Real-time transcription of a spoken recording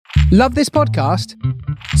Love this podcast?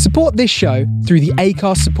 Support this show through the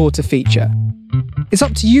Acast supporter feature. It's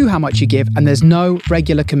up to you how much you give, and there's no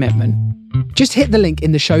regular commitment. Just hit the link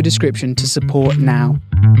in the show description to support now.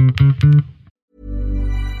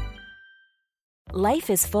 Life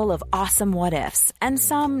is full of awesome what-ifs, and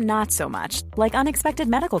some not so much, like unexpected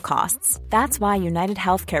medical costs. That's why United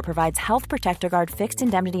Healthcare provides Health Protector Guard fixed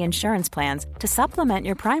indemnity insurance plans to supplement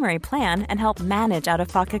your primary plan and help manage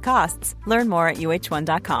out-of-pocket costs. Learn more at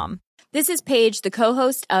uh1.com. This is Paige, the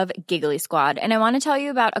co-host of Giggly Squad, and I want to tell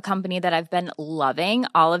you about a company that I've been loving,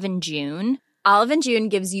 Olive & June. Olive & June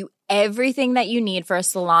gives you everything that you need for a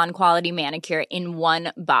salon-quality manicure in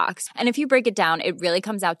one box. And if you break it down, it really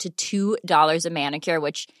comes out to $2 a manicure,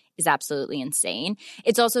 which is absolutely insane.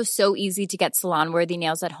 It's also so easy to get salon-worthy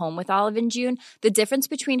nails at home with Olive & June. The difference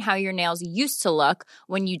between how your nails used to look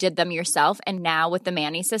when you did them yourself and now with the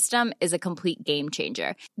Mani system is a complete game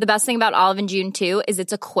changer. The best thing about Olive & June, too, is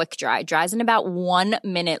it's a quick dry. Dries in about 1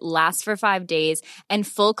 minute, lasts for 5 days, and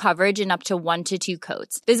full coverage in up to 1 to 2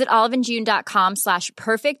 coats. Visit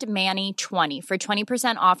oliveandjune.com/perfectmani20 for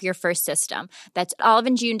 20% off your first system. That's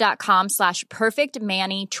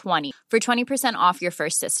oliveandjune.com/perfectmani20 for 20% off your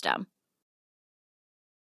first system.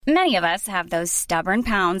 Many of us have those stubborn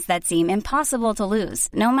pounds that seem impossible to lose,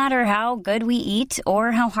 no matter how good we eat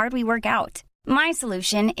or how hard we work out. My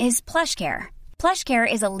solution is PlushCare.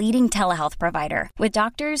 PlushCare is a leading telehealth provider with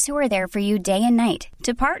doctors who are there for you day and night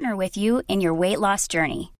to partner with you in your weight loss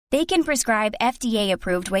journey. They can prescribe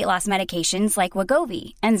FDA-approved weight loss medications like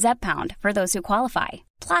Wegovy and Zepbound for those who qualify.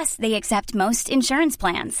 Plus, they accept most insurance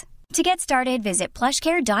plans. To get started, visit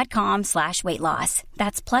plushcare.com/weightloss.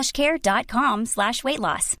 That's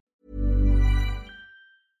plushcare.com/weightloss.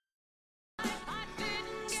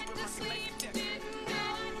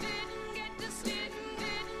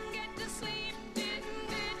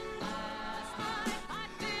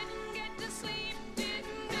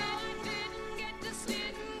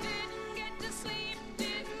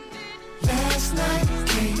 Last night,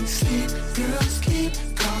 can't sleep, girls keep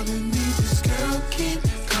calling me, this girl keep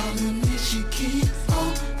calling me, she keep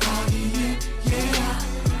on partying, yeah.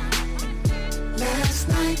 Last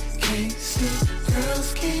night, can't sleep,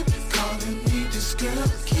 girls keep calling me, this girl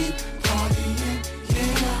keep partying,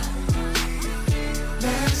 yeah.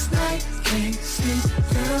 Last night, can't sleep,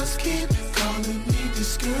 girls keep calling me,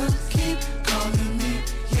 this girl keep calling me,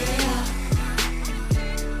 yeah.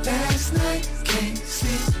 Last night, can't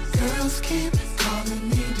sleep, girls keep calling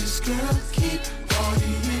me, this girl keep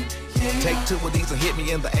partying, yeah. Take two of these and hit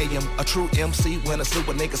me in the AM. A true MC when a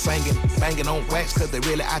super nigga singing. Banging on wax cause they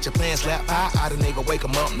really out your plan. Slap pie out a nigga, wake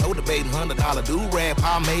 'em up. No debating, $100 do-rag.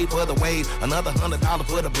 Pomade for the wave. Another $100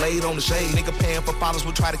 for the blade on the shade. Nigga paying for bottles,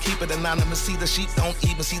 will try to keep it anonymous. See the sheep, don't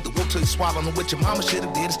even see the whoop till you swallow them. What your mama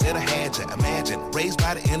should've did instead of had you. Imagine, raised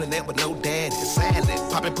by the internet with no daddy. Sadly,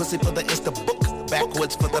 popping pussy for the Insta book.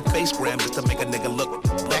 Backwards for the face gram just to make a nigga look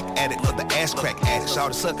black at it for the ass crack at it.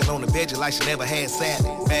 Shawty sucking on the veggie like she never had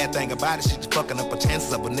sadly. Bad thing about it, she just fucking up a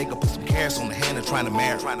chance of a nigga put some carrots on the hand and trying to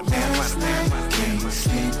marry. Can't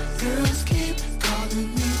sleep, girls keep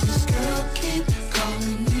calling me, this girl keep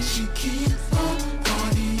calling me, she keep on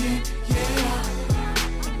partying, yeah.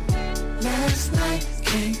 Last night,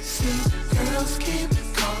 can't sleep, girls keep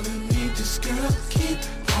calling me, this girl keep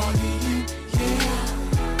partying, yeah.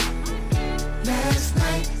 Last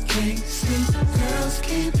night, can't sleep, girls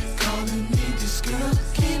keep calling me, this girl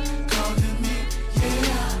keep calling me,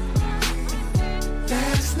 yeah.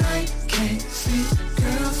 Last night, can't sleep,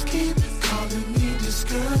 girls keep calling me, this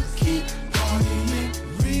girl keep partying.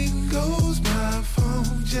 Ring goes my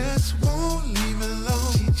phone, just won't leave me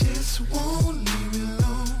alone, she just won't leave me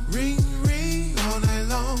alone. Ring, ring all night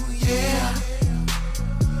long, yeah.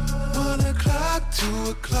 1 o'clock, 2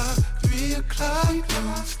 o'clock, 3 o'clock,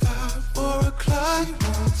 don't stop, 4 o'clock,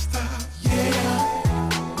 don't stop, yeah.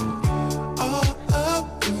 All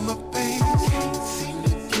up in my face, can't seem to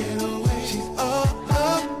get away, she's all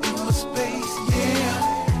up in my space, yeah.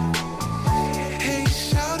 Hey,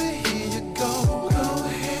 shout it, here you go, go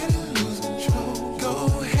ahead and lose control, go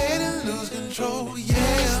ahead and lose control, yeah.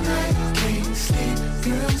 Last night, can't sleep,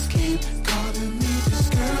 girls keep calling me, this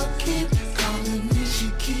girl keep calling me, she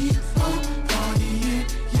keep on partying,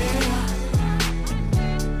 yeah.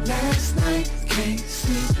 Last night, can't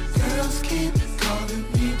sleep, girls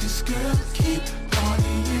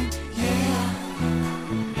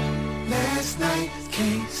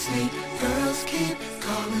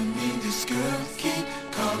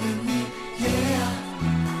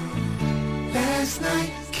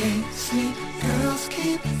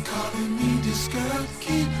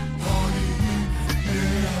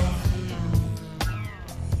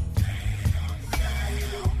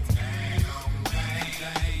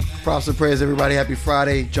Props and praise, everybody. Happy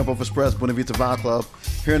Friday. Jumpoff Express, Buena Vista Vibe Club.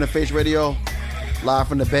 Here in the Face Radio, live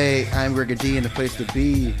from the Bay. I'm Greg D in the place to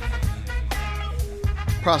be.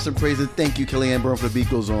 Props and praise and thank you, Kellyanne Byrne, for the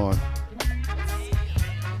beat goes on.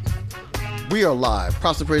 We are live.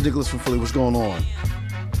 Props and praise, Nicholas from Philly. What's going on?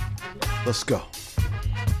 Let's go.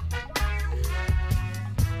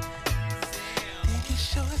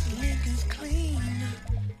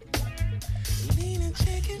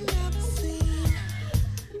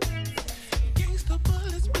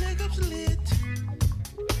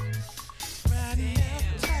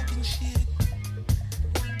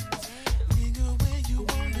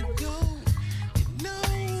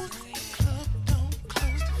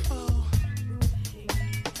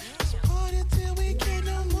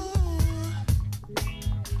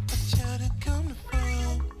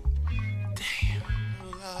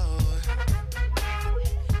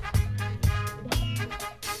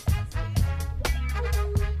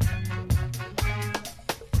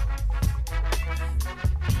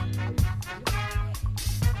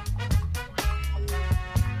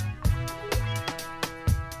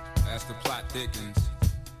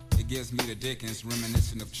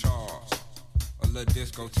 Reminiscent of Charles, a little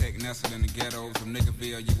discotheque nestled in the ghettos of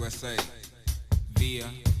Niggerville, USA, via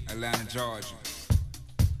Atlanta, Georgia.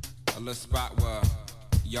 A little spot where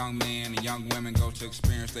young men and young women go to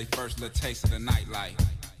experience their first little taste of the nightlife.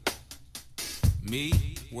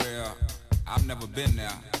 Me? Well, I've never been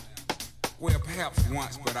there. Well, perhaps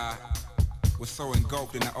once, but I was so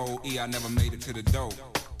engulfed in the OE I never made it to the dope.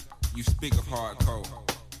 You speak of hardcore.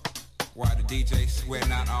 While the DJ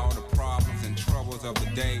sweating out all the problems and troubles of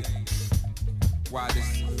the day. While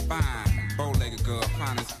this fine, bow-legged girl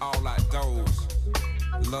finds all outdoors.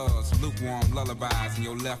 Loves lukewarm lullabies in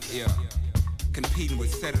your left ear. Competing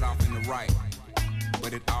with set it off in the right.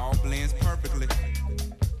 But it all blends perfectly.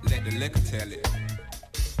 Let the liquor tell it.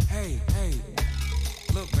 Hey,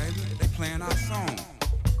 look baby, they playing our song.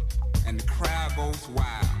 And the crowd goes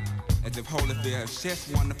wild. As if Holyfield has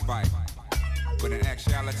just won the fight. But in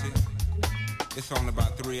actuality, it's only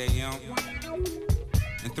about 3 a.m.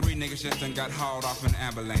 And 3 niggas just done got hauled off in an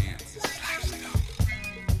ambulance.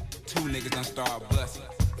 2 niggas done started busting.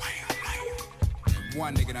 And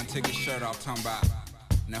 1 nigga done took his shirt off talking about,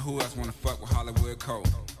 now who else wanna fuck with Hollywood Cole?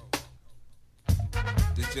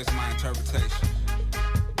 This just my interpretation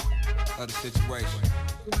of the situation.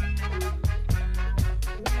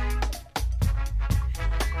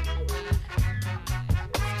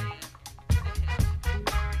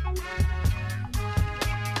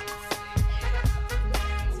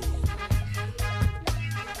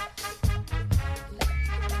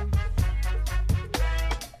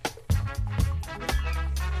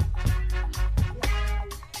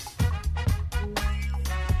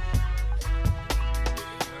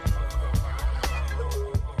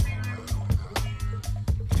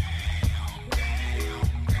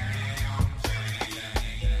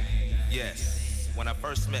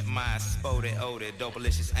 My spotted, oded,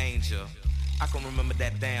 dopalicious angel. I can remember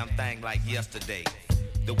that damn thing like yesterday.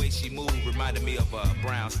 The way she moved reminded me of a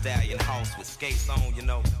brown stallion horse with skates on, you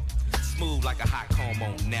know. Smooth like a hot comb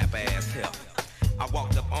on nap-ass hip. I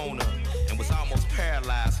walked up on her and was almost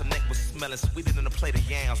paralyzed. Her neck was smelling sweeter than a plate of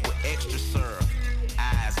yams with extra syrup.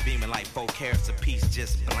 Eyes beaming like 4 carats apiece,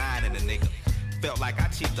 just blinding the nigga. Felt like I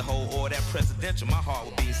cheated the whole order that presidential. My heart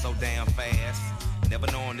would beat so damn fast. Never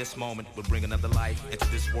knowing this moment would bring another life into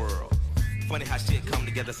this world. Funny how shit come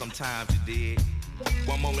together sometimes, you dig.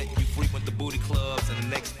 One moment you frequent the booty clubs, and the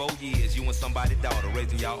next 4 years you and somebody's daughter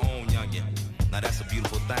raising your own youngin'. Now that's a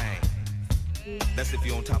beautiful thing. That's if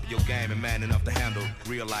you're on top of your game and man enough to handle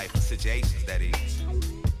real life situations, that is.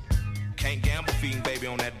 Can't gamble feeding baby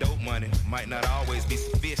on that dope money. Might not always be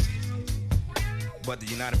sufficient. But the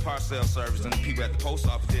United Parcel Service and the people at the post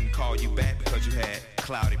office didn't call you back because you had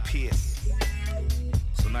cloudy piss.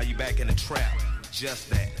 So now you back in the trap. Just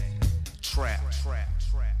that. Trap.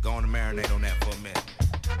 Go on and marinate on that for a minute.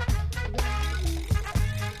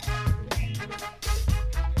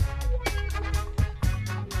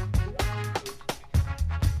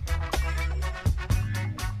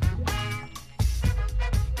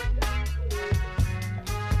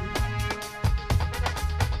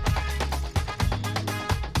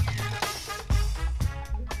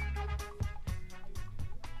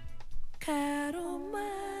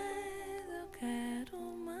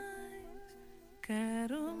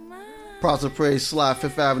 Props of Praise, Sly,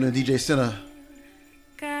 5th Avenue, DJ Center.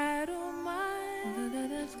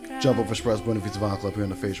 Jumpoff Express, Buena Vista Vibe Club here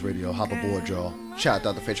on the Face Radio. Hop aboard, y'all.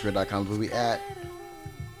 Chat.thefaceradio.com is where we at.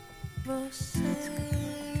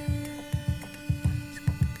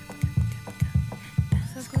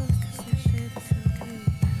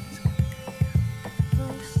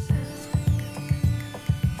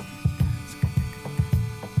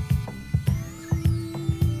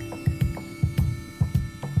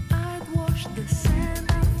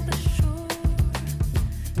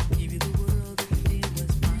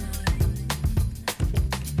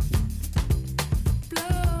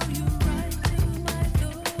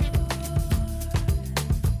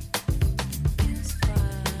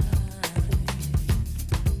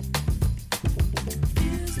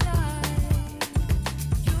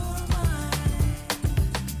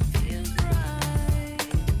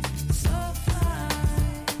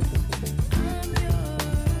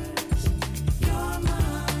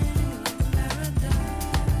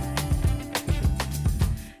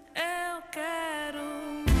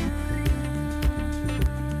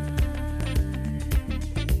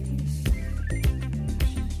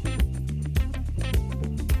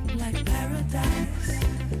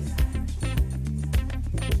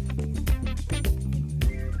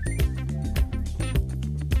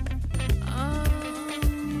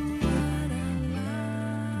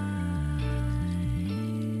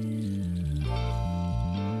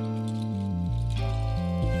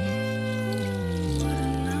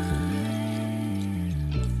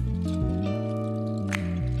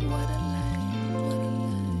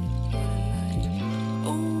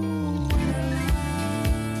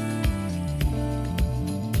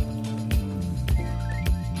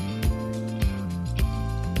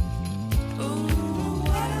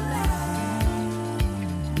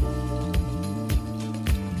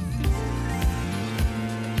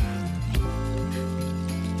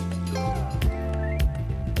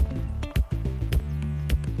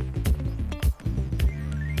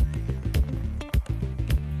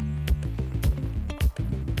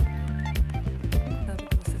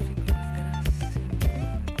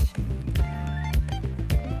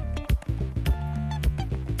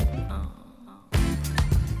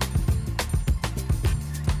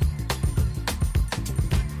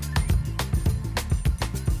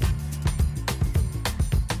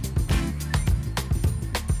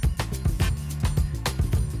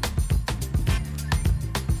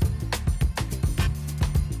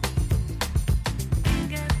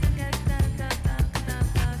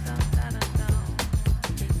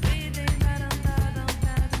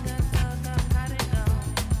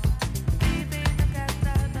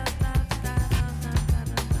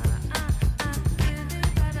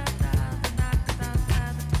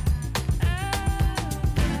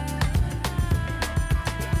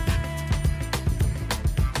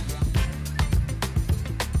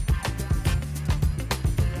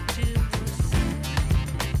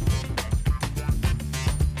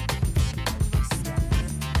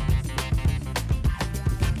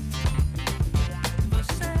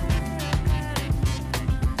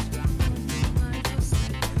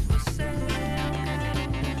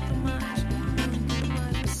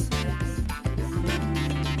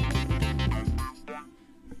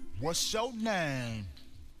 What's your name?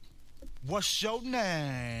 What's your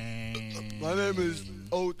name? My name is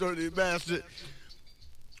Old Dirty Bastard.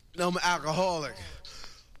 And I'm an alcoholic.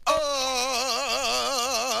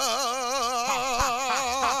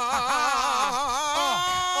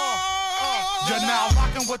 You're now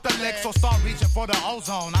rocking with the licks, so start reaching for the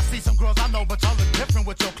ozone. I see some girls I know, but y'all look different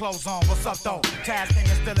with your clothes on. What's up, though? Taz King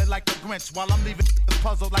is still it like the Grinch, while I'm leaving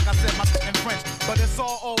puzzled, like I said, my in French. But it's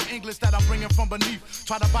all old English that I'm bringing from beneath.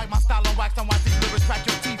 Try to bite my style on wax and watch these lyrics crack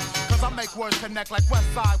your teeth. Cause I make words connect like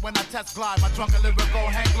West Side when I test glide. My drunken lyrical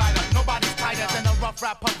hang glider. Nobody's tighter than a rough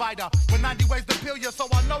rap provider. With 90 ways to peel you, so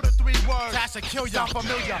I know the 3 words. That should kill ya. Sound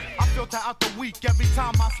familiar. I filter out the week every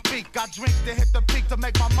time I speak. I drink to hit the peak to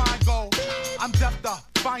make my mind go. I'm deaf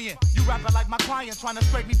defiant. You rapping like my client, trying to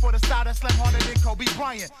scrape me for the style that slam harder than Kobe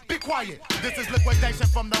Bryant. Be quiet. This is liquidation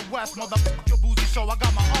from the West. Motherfucker, your boozy show. I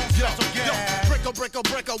got my own special guest. Breaker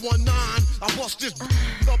 19. I bust this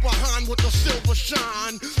up behind with the silver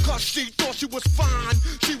shine. Cause she thought she was fine.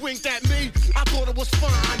 She winked at me. I thought it was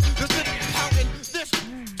fine. This pouting, this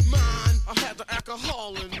mine. I had the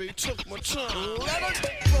alcohol in me. Took my time. Let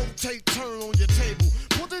it rotate, turn on your table.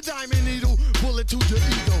 Put the diamond needle, bullet to your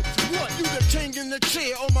ego. What? You the king in the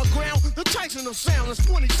chair on my ground? The Tyson of sound is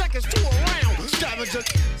 20 seconds to a round. Scavenger,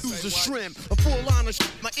 use a shrimp. A full line of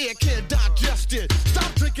my ear can't digest it.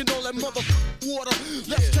 Stop drinking all that mother water.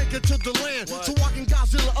 Let's take it to the land. So I can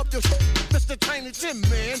Godzilla up your Mr. Tiny Tim,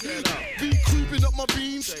 man. Be creeping up my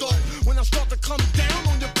beanstalk. When I start to come down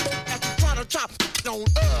on your as you try to chop on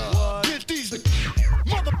get these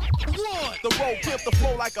mother what? The road pimp the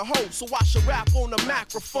flow like a hoe, so I should rap on the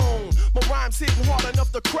microphone. My rhymes hitting hard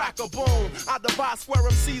enough to crack a bone. I divide square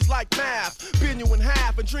MCs like math. Bend you in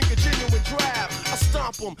half and drink a genuine draft. I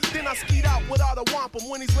stomp him, then I skeet out without a wampum.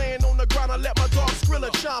 When he's laying on the ground, I let my dog Skrilla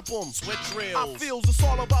chomp him. Switch reels. I feels it's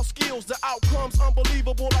all about skills. The outcome's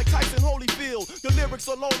unbelievable like Tyson Holyfield. Your lyrics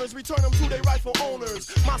are loners, return them to their rightful owners.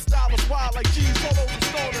 My style is wild like G's all over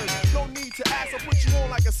stoners. No need to ask, I'll put you on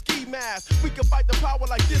like a ski mask. We can fight the power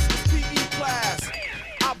like this was PE class.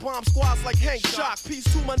 I bomb squads like Hank Shock. Peace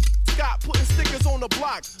to my Scott, putting stickers on the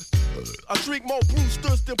block. I drink more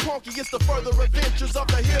Brewsters than Punky. It's the further adventures of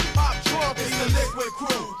the hip-hop drunk. It's the Liquid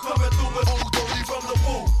Crew, coming through with Old Dirty from the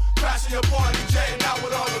booth. Crashing your party, jam out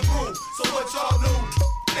with all the crew. So what y'all new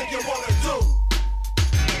think you wanna do?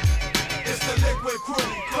 It's the Liquid Crew,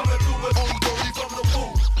 coming through with Old Dirty from the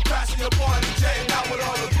booth. Crashing your party, jam out with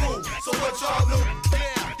all the crew. So what y'all new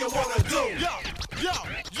think you wanna do?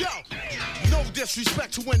 Yo. No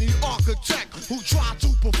disrespect to any architect who tried to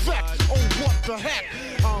perfect. Oh, what the heck?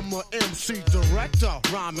 I'm a MC director,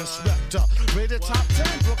 rhyme inspector. Rated top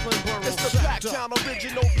 10, Brooklyn Borough It's the Backtown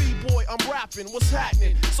original B-boy, I'm rapping. What's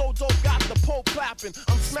happening? So dope, got the pole clapping.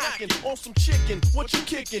 I'm smacking on some chicken. What you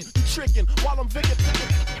kicking? You tricking while I'm vicking.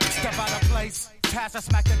 Step out of place. Task, I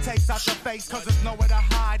smack the taste out your face. Cause there's nowhere to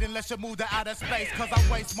hide unless you move to outer space. Cause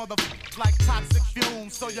I waste motherfuckers like toxic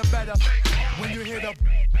fumes. So you better, when you hear the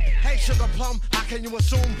hey, Sugar Plum, how can you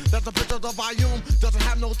assume that the bitch of the volume doesn't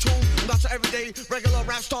have no tune? I'm not your everyday regular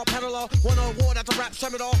rap star peddler. Won an award at the rap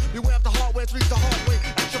seminar. Beware of the hardware, reach the hard way.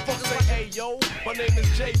 Extra focus Say, hey yo, my name is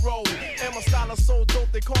J-Roll. And my style is so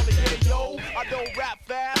dope, they call it Yayo. I don't rap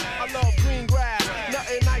fast, I love green grass.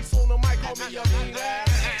 Nothing nice on the mic, call me a mean ass.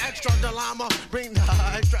 Extra the llama, bring the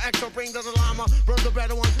extra, bring the llama. Burn the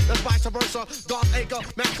better one, that's vice versa. Darth Acre,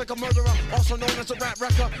 massacre murderer, also known as a rap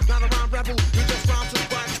wrecker. Not a rhyme rebel, you just rhyme to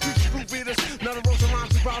squash, screw readers. None of those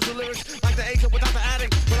rhymes to browse the lyrics like the agent without the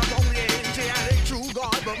addict. But I'm the only agent, I ain't true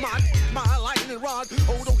God, but my lightning rod.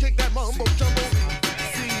 Oh, don't kick that mumbo jumbo.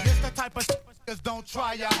 See, this the type of don't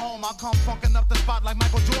try at home. I come funkin' up the spot like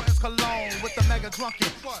Michael Jordan's cologne with the mega drunken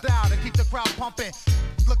style to keep the crowd pumping.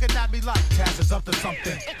 Looking at me like Cash is up to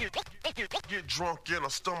something. Get drunk and I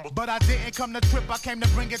stumble. But I didn't come to trip, I came to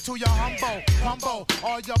bring it to your humble.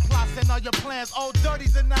 All your plots and all your plans. Old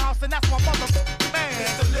Dirty's in the house and that's my mother man.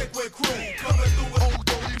 It's the Liquid Crew, coming through with Old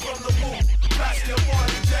Dirty from the booth. Crashing your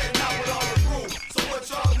party, jam out with all the crew. So what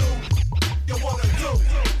y'all new you wanna do?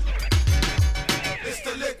 It's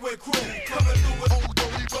the Liquid Crew, coming through with Old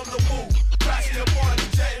Dirty from the booth. Crashing your party,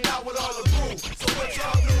 jam out with all the crew. So what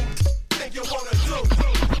y'all new think you wanna do?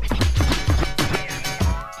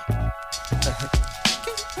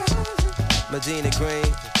 Medina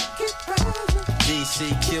Green,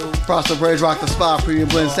 DCQ. Prosper Bridge, Rock the Spot, Premium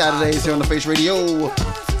Blend Saturdays here on the Face Radio.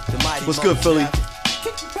 What's good, Philly?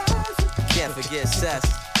 Can't forget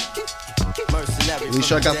Seth. Mercenary. We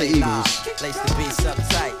check out the Eagles. Place the beats up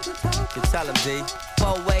tight. You tell him, D.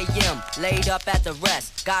 4 a.m., laid up at the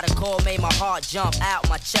rest. Got a call, made my heart jump out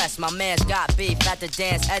my chest. My man's got beef at the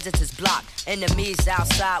dance editor's block. Enemies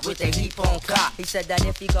outside with their heap on cock. He said that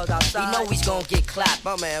if he goes outside, he know he's gonna get clapped.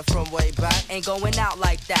 My man from way back ain't going out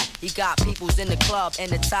like that. He got peoples in the club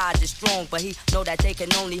and the tide is strong, but he know that they can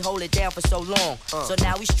only hold it down for so long. So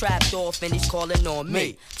now he's trapped off and he's calling on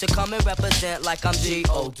me to come and represent like I'm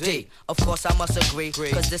G.O.D. Of course I must agree,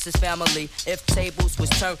 cause this is family. If tables was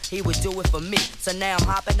turned, he would do it for me. So now I'm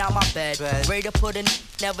hopping out my bed, ready to put in,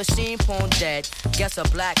 never seen porn dead. Guess a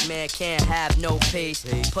black man can't have no peace.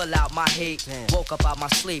 Pull out my heat, woke up out my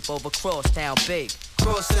sleep over crosstown beef.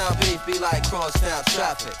 Crosstown beef be like crosstown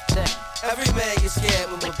traffic. Every man gets scared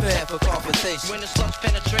when prepared for confrontation. When the slugs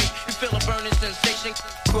penetrate, you feel a burning sensation.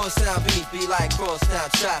 Crosstown beef be like crosstown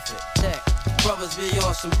traffic. Brothers be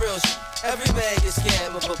on some real shit. Every man gets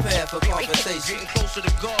scared when prepared for confrontation. Getting closer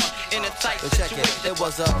to God in a tight situation. It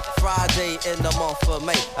was a Friday in the month of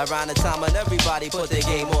May, around the time when everybody put their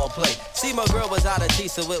game on play. See, my girl was out of tea,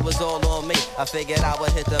 so it was all on me. I figured I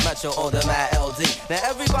would hit the Metro on the Mad LD. Now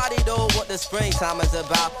everybody know what the springtime is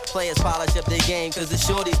about. Players polish up their game, cause the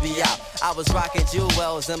shorties be out. I was rocking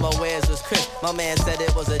jewels and my wares was crisp. My man said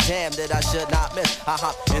it was a jam that I should not miss. I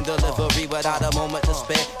hopped in delivery without a moment to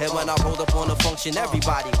spare. And when I rolled up on the function,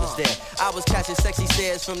 everybody was there. I was catching sexy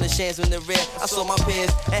stares from the shams in the rear. I saw my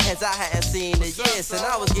peers and heads I hadn't seen in years. And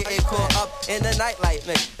I was getting caught up in the nightlight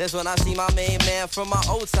mix. That's when I see my main man from my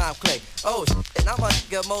old time clique. Oh shit, and I'm a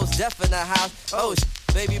nigga most deaf in the house. Oh shit.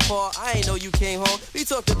 Baby Paul, I ain't know you came home. We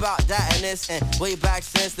talked about that and this, and way back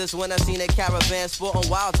since this when I seen a caravan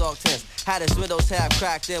sporting wild dog tents. Had his windows half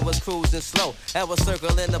cracked and was cruising slow, and was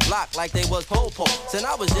circling the block like they was pole-poles. And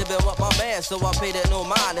I was jibbing with my man, so I paid it no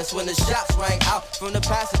mind. That's when the shots rang out from the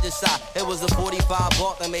passenger side. It was a 45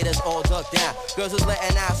 Bulk that made us all duck down. Girls was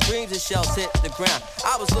letting out screams and shells hit the ground.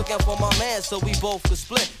 I was looking for my man, so we both could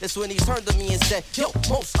split. That's when he turned to me and said, yo,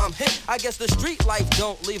 Most, I'm hit. I guess the street life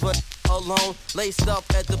don't leave a alone, laced up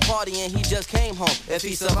at the party and he just came home. If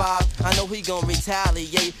he survived, I know he gon'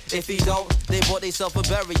 retaliate. If he don't, they bought theyself a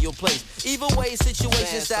burial place. Either way,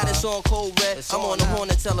 situation status on cold red. I'm on the horn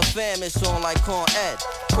and tell the fam it's on like Con Ed.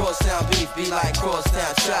 Crosstown beef be like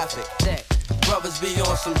crosstown traffic. Brothers be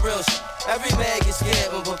on some real shit. Every man gets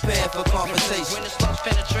scared when prepared for confrontation. When the slugs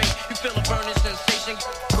penetrate, you feel a burning sensation.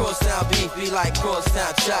 Crosstown beef be like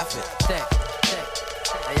crosstown traffic.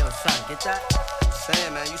 Hey yo, son, get that?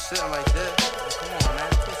 Saying, man, you sitting right there. Come on,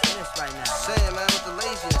 man, twist this right now. Saying, man, with the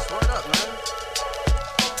laziness, word up, man.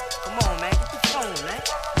 Come on, man, get the phone, man.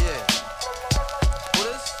 Yeah. Who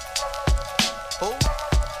this? Who?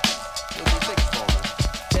 Yo, you take the phone, man.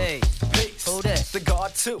 Hey, peace. Who this? The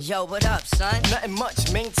God too. Yo, what up, son? Nothing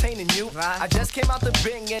much, maintaining you. Right. I just came out the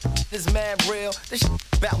Bing and this mad real. This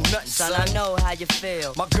about nothing, son. I know how you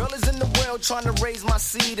feel. My girl is in the world trying to raise my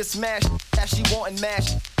seed to smash that she want and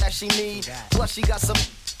mash that she need. Plus she got some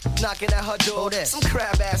knocking at her door. Some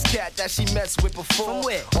crab ass cat that she messed with before. From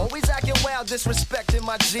where? Always acting wild, disrespecting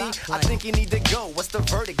my G. I think you need to go. What's the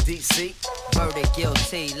verdict, DC? Verdict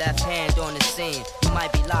guilty, left hand on the scene. You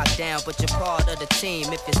might be locked down, but you're part of the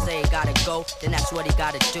team. If you say gotta go, then that's what he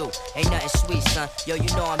gotta do. Ain't nothing sweet, son. Yo, you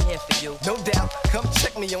know I'm here for you. No doubt, come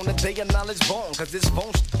check me on the day of knowledge born. Cause this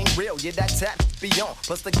phone ain't real, yeah, that tap be on.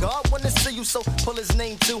 Plus the God wanna see you, so pull his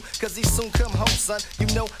name too. Cause he soon come home, son. You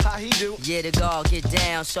know how he do. Yeah, the God get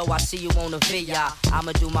down, so I see you on the VI.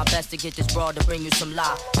 I'ma do my best to get this broad to bring you some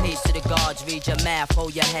lie. Peace to the gods, read your math,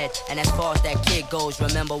 hold your head. And as far as that kid goes,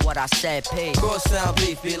 remember what I said, peace. Crosstown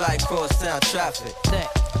beef be like crosstown traffic.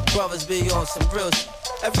 Brothers be on some real shit.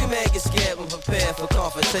 Every man gets scared when prepared for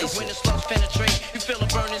confrontation. When the slugs penetrate, you feel a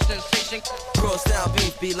burning sensation. Crosstown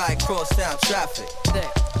beef be like crosstown traffic.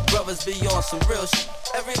 Brothers be on some real shit.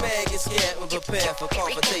 Every man gets scared when prepared for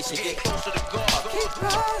confrontation. Get closer to God.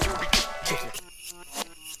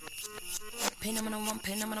 Pin them on one,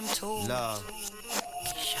 pin them on two. Love.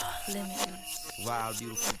 Limitless. Wild,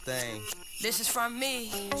 beautiful thing. This is from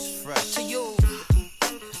me. It's fresh. To you.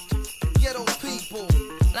 Ghetto people.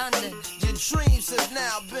 London. Your dreams have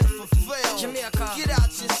now been fulfilled. Jamaica. Get out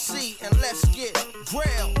your seat and let's get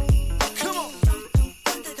grilled. Come on.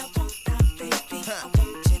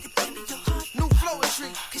 New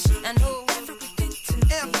Flowetry. And who?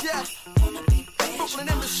 M-Def. Brooklyn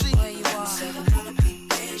Embassy. Where you are.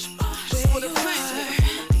 For the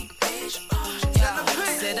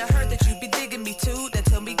Said I heard that you be digging me too. Then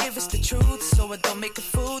tell me give us the truth, so it don't make a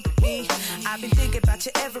fool of me. I've been thinking about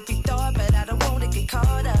your every thought, but I don't wanna get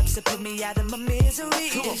caught up. So put me out of my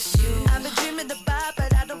misery. I've been dreaming about,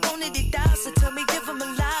 but I don't want it to die. So tell me, give them a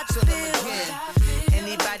lot to feel.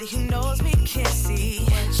 Anybody who knows me can see.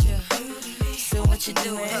 So what you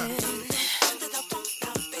doing?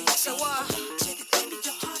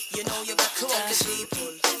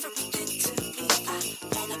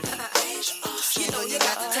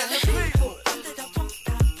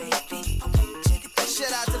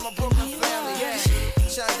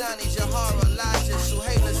 Ronnie, Jahara, Elijah,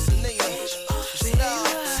 Suhaila, Sania. Style.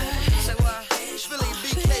 Say what? Philly,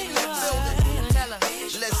 BK, in the building. Tell her.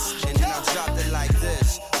 Listen, and then I dropped it like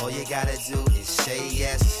this. All you gotta do is say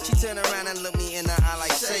yes. She turned around and looked me in the eye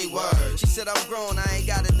like, say word. She said, I'm grown, I ain't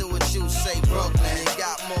gotta do what you say. Brooklyn, you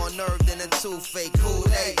got more nerve than a two-fake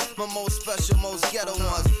Kool-Aid. My most special, most ghetto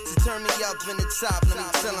ones. So turn me up in the top, let me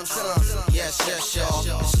tell them. Yes, yes,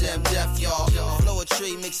 y'all. Stem deaf, y'all. Blow a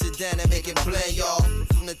tree, mix it down and make it blend, y'all.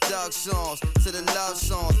 From the thug songs to the love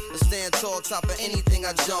songs. I stand tall, top of anything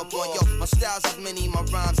I jump on. Yo, my styles is many, my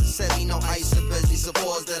rhymes is heavy. No ice or busy,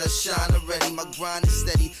 supports that I shine already. My grind is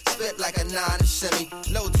steady, spit like a 9 and semi.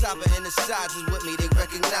 Low topper in the sides is with me, they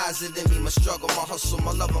recognize it in me. My struggle, my hustle,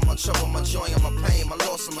 my love, my trouble, my joy, and my pain, my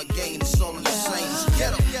loss and my gain. It's all in the same.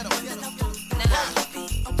 Get up, get up, get up.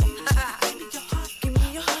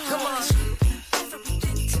 Come on.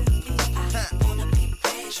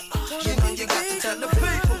 You know you got to tell the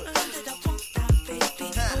people.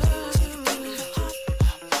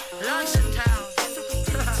 London town.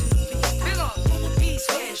 Big up. East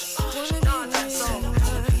West. North and South.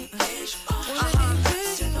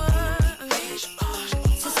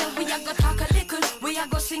 So say we a go talk a little, we a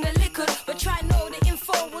go sing a little, but try know the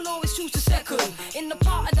info will always choose to second. In the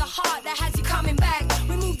part of the heart that has you coming back,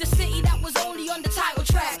 we moved the city that was only on the title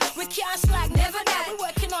track. We can't slack, never that. We're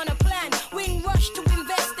working on a plan. We ain't rush to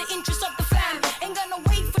invest the interest of the fam. Ain't gonna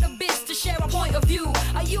wait for the biz to share a point of view.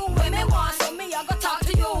 Are you women want so me? I gotta talk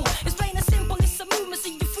to you. It's plain and simple. It's a movement, so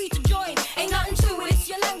you're free to join. Ain't nothing to it. It's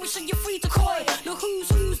your language, so you're free to coin. The who's,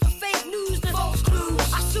 the fake news, the false clues.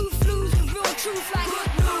 I soothe flus with real truth like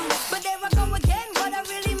good news. But there I go again. What I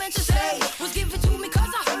really meant to say was give it to me 'cause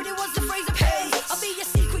I heard it was the phrase of pay. I'll be your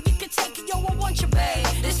secret, you can take it, yo. I want your babe.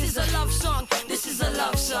 This is a love song. This is a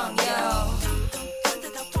love song, yo.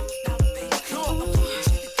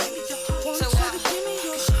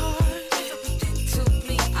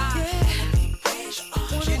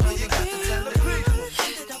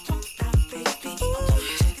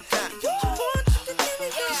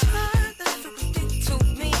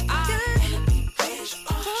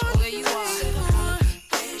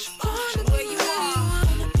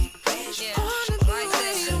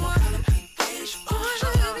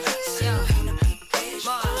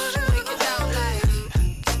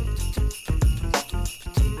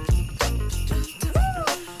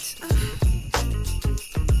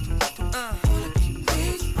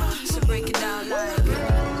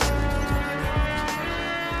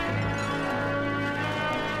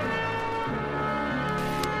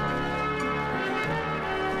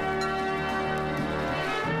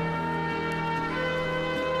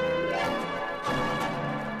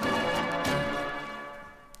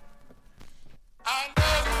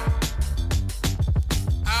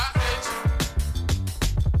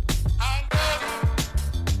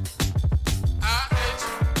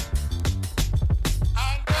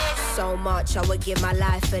 I would give my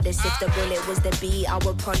life for this. If the bullet was the beat, I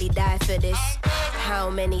would probably die for this. How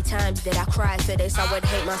many times did I cry for this? I would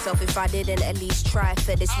hate myself if I didn't at least try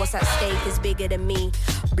for this. What's at stake is bigger than me.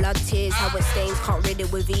 Blood, tears, how it stains, can't rid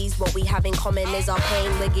it with ease. What we have in common is our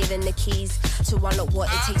pain. We're given the keys to unlock what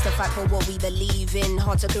it takes to fight for what we believe in.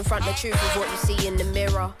 Hard to confront the truth of what you see in the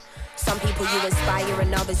mirror. Some people you inspire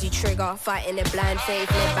and others you trigger. Fighting in blind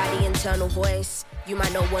faith, led by the internal voice. You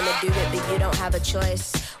might not want to do it, but you don't have a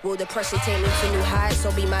choice. Will the pressure take me to new heights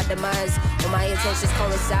or be my demise? Will my intentions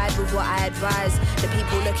coincide with what I advise? The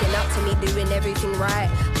people looking up to me doing everything right.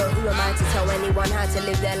 But who am I to tell anyone how to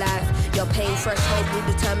live their life? Your pain threshold will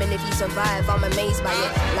determine if you survive. I'm amazed by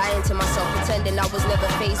it. Lying to myself, pretending I was never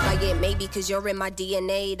fazed by it. Maybe cause you're in my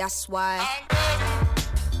DNA, that's why.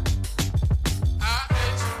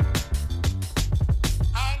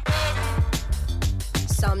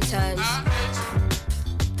 Sometimes,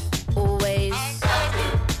 always,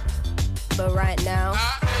 but right now,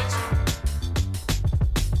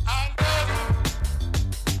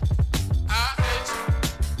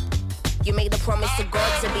 you made a promise to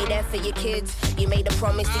God to be there for your kids. You made a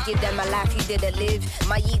promise to give them a life you didn't live.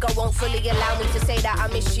 My ego won't fully allow me to say that I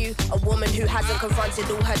miss you. A woman who hasn't confronted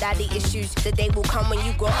all her daddy issues. The day will come when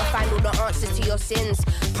you gotta find all the answers to your sins.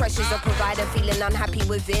 Pressures of provider, feeling unhappy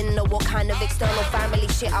within. Know what kind of external family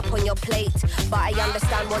shit up on your plate. But I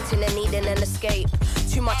understand wanting and needing an escape.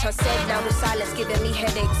 Too much unsaid, now the silence giving me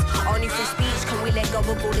headaches. Only through speech can we let go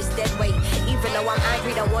of all this dead weight. Even though I'm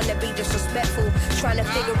angry, don't wanna be disrespectful. Trying to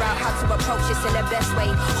figure out how to approach this in the best way.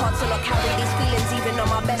 Hard to not carry these feelings even on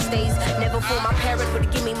my best days. Never before my parent would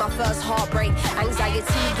give me my first heartbreak.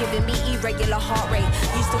 Anxiety giving me irregular heart rate.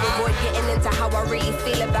 Used to avoid getting into how I really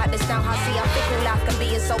feel about this. Now I see how fickle life can be,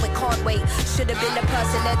 and so it can't wait. Should have been the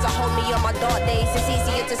person there to hold me on my dark days. It's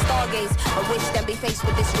easier to stargaze. I wish then be faced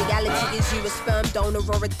with this reality. Is you a sperm donor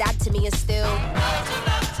or a dad to me, and still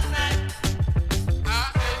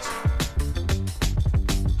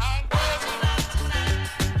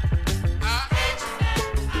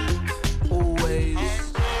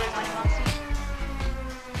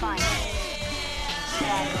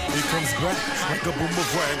back like a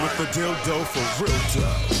boomerang with the dildo for real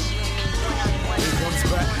dough. It comes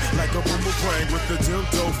back like a boomerang with the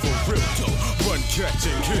dildo for real dough. Run, catch,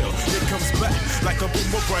 and kill. It comes back like a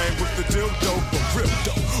boomerang with the dildo for real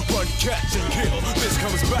dough. Run, catch, and kill. This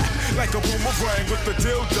comes back like a boomerang with the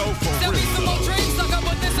dildo for real dough. There'll be some more dreams, sucker,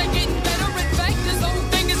 but this ain't getting better. In fact, this whole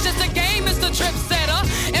thing is just a game. It's the trip setter.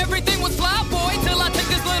 Everything was fly, boy, till I took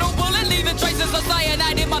this little bullet, leaving traces of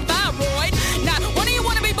cyanide in my thyroid. Now, what do you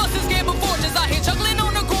want to be busting scared before? Just out here chuckling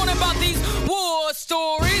on the corner about these war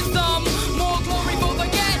stories. More glory for the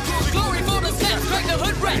gat, glory for the sex, crack the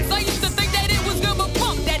hood rats. I used to think that it was good, but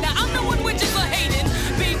fuck that. Now I'm the one which is a hating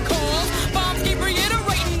because bombs keep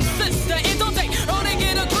reiterating. Sister, it don't take, oh, they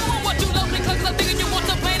get a clue on what you lovely clucks are thinking you want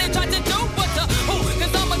to plan and try to do. But who?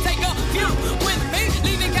 Cause I'ma take a few with me,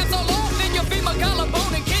 leaving caps all off in your female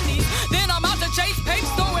collarbone and kidneys. Then I'm out to chase papes,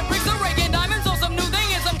 throwing bricks of Reagan diamonds on some new thing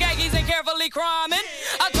and some khakis and carefully criming.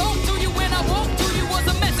 I told to you when I walked to you was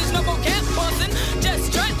a message, no more cat busting,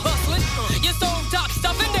 just straight hustling. You stove top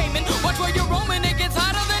stuffing Damon, watch where you're roaming, it gets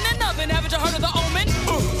hotter than an oven. Haven't you heard of the omen?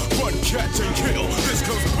 Run, catch, and kill. This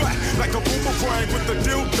comes back like a boomerang with the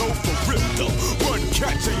dildo for real though. Run,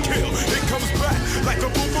 catch, and kill. It comes back like a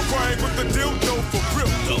boomerang with the dildo for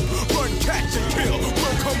real though. Run, catch, and kill.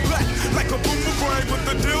 Will come back like a boomerang with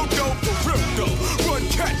the dildo for real though. Run,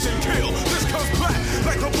 catch, and kill. This comes back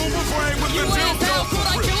like a boomerang with the dildo for could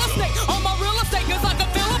I real kill a snake on my real estate? Cause I can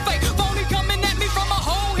feel a fake phony coming at me from a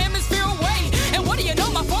whole hemisphere away. And what do you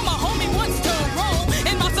know, my former homie wants to roam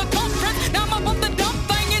in my circumference. Now I'm up on the dumb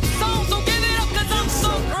thing, it's on. So give it up cause I'm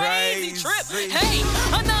so crazy. Trip, hey,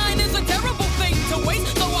 a 9 is a terrible thing to waste.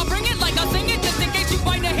 So I bring it like I sing it just in case you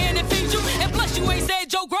bite a hand and feed you. And plus you ain't said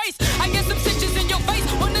Joe Grace. I get some stitches in your face.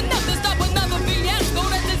 Want enough to stop another fiasco.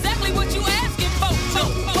 That's exactly what you asking for. So,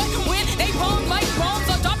 but when they pong like bombs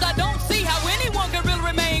are dropped, I don't see how anyone can really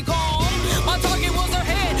remain calm. My target was her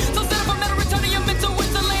head. So set up a metal returning your mental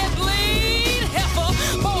with the land bleed. Heifer,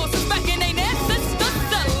 bosses back in they nest. Sister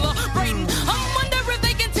celebrating. I wonder if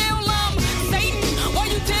they can tell I'm Satan. Why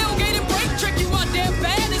you tailgate and break trick you out there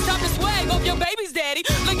bad? It's time to swag off your baby's daddy.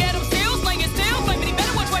 Look at him still slinging, still claiming he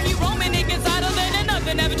better watch where he roaming. It gets hotter than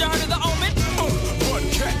nothing. Haven't you heard of the omen? Run,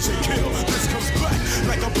 catch, and kill. This comes back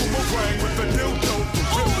like a boomerang with the dildo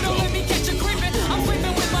for real don't let me catch you creeping. I'm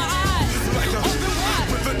creeping with my eyes like a open wide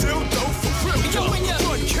with the dildo for real though.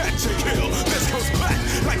 Run, catch, and kill. This comes back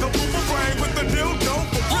like a boomerang with the dildo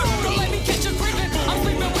for real don't let me catch you creeping. I'm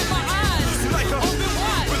sleeping with my eyes like a open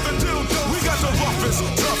wide with the dildo. We got the roughest,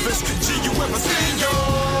 toughest G you ever seen, yo.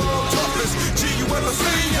 Toughest G you ever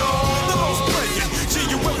seen, yo. The most brilliant G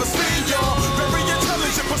you ever seen, yo. Very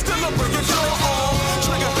intelligent, but still a brilliant jaw.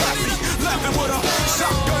 Trigger happy, laughing with a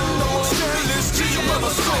shotgun. The most fearless G you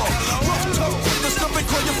ever saw. Rough tough with the stuff they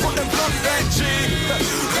call you front and blunt that G.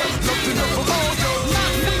 Nothing up for all, yo.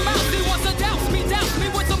 Mousy wants to douse me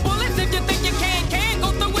with some bullets. If you think you can go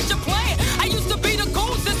through with your plan. I used to be the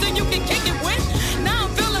cool sister you can kick it with. Now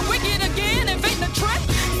I'm feeling wicked again and fading the trip.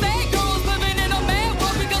 Sad girls living in a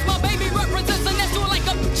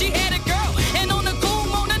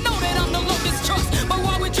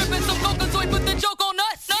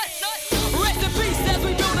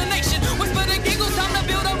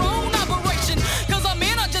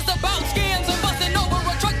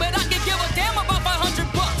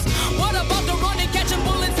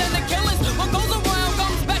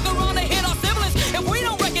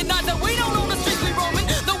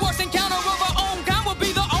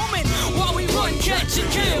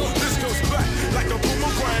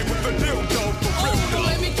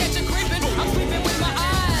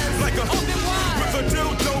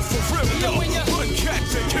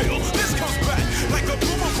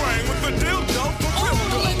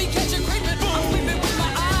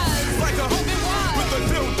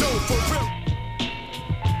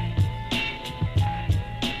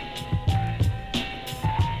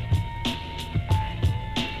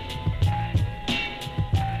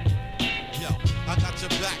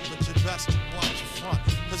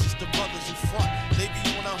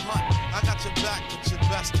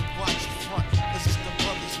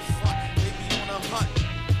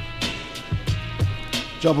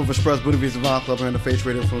Jumpoff Express, Buena Vista Vinyl Club here in the Face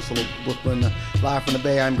Radio from Solo, Brooklyn. Live from the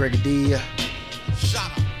Bay, I'm Greg D. Shut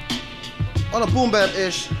up. On a boom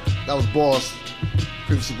bap-ish, that was Boss.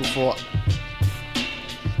 Previously before.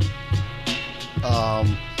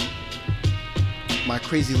 My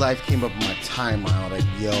Crazy Life came up in my timeline. I was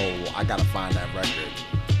like, yo, I gotta find that record.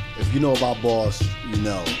 If you know about Boss, you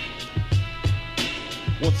know.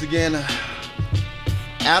 Once again,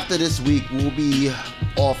 after this week, we'll be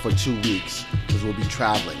off for 2 weeks because we'll be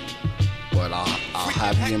traveling. But I'll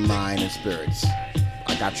have you in mind and spirits.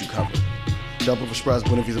 I got you covered. Jumpoff Express,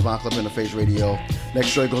 Buena Vista Vinyl Club, Interface Radio.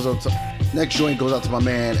 Next joint goes out to my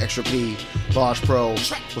man, Extra P, Bosch Pro.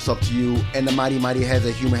 What's up to you? And the mighty heads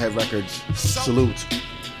at Human Head Records. Salute.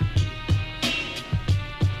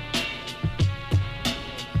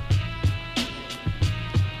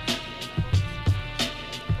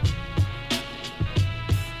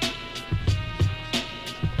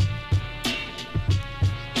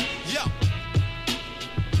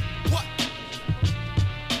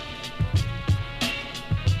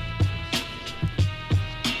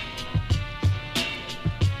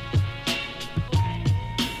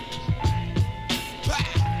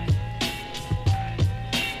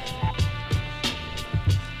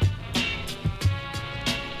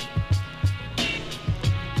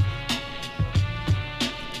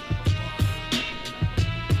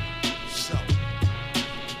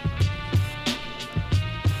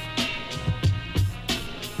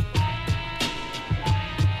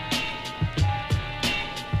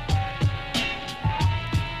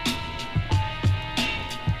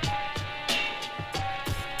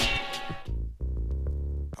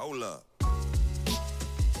 Hold up.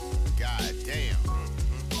 God damn.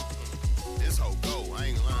 This hoe go, I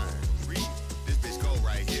ain't lying. Read. This bitch go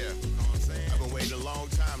right here. You know what I'm saying? I've been waiting a long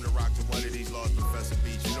time to rock to one of these Lost Professor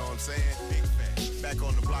beats, you know what I'm saying? Big fan. Back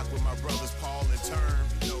on the block with my brothers Paul and Term.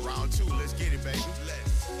 You know, round 2, let's get it, baby.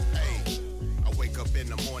 Let's. Hey. I wake up in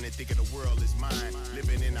the morning thinking the world is mine.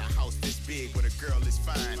 Living in a house this big where the girl is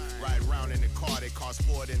fine. Ride around in the car that costs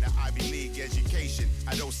more than the Ivy League education.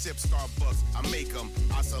 I don't sip Starbucks, I make them.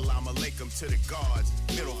 Assalamu alaikum to the gods.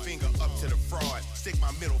 Middle finger up to the fraud. Stick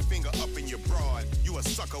my middle finger up in your broad. You a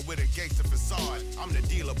sucker with a gangster facade. I'm the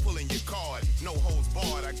dealer pulling your card. No holds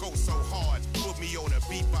barred, I go so hard. Put me on a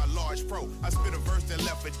beat by Large Pro. I spit a verse that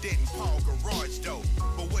left a dent in Paul Garage though.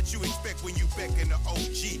 But what you expect when you beckon the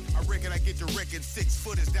OG? I reckon I get to reckon 6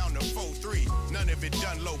 footers down to 4'3". None of it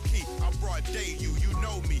done low key. I broad day you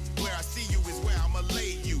know me. Where I see you is where I'ma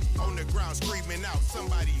lay you. On the ground screaming out,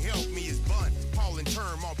 somebody help me, is Bun. Paul and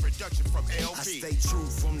Term on production from LP. I stay true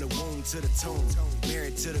from the womb to the tomb.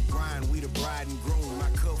 Married to the grind, we the bride and groom. My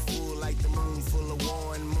cup full like the moon, full of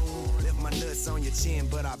war and moon. Lift my nuts on your chin,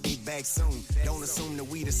 but I'll be back soon. Don't assume that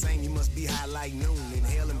we the same, you must be high like noon.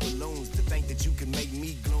 Inhaling balloons to think that you can make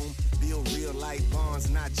me gloom. Build real life bonds,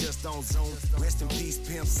 not just on Zoom. Rest in peace,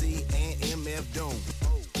 Pimp C and MF Doom.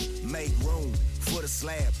 Make room for the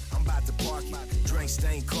slab, I'm about to park it. Drink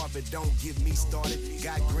stained carpet, don't get me started.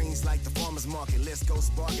 Got greens like the farmer's market, let's go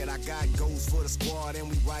spark it. I got goals for the squad and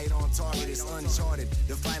we right on target. It's uncharted,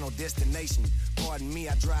 the final destination. Pardon me,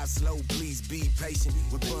 I drive slow, please be patient.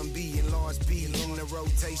 With Bun B and Large B in the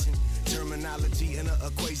rotation. Terminology in the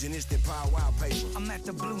equation, it's the power wow paper. I'm at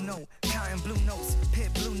the blue note, counting blue notes,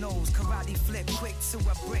 pit blue nose, karate flip quick to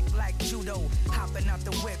a brick like judo. Hopping out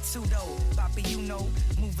the whip too though, Bobby you know,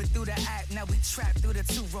 moving through the app, now we trap through the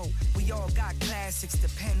 2-row. We all got classics,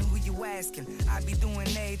 depend who you asking. I be doing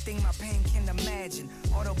everything my pen can imagine.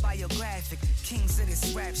 Autobiographic, kings of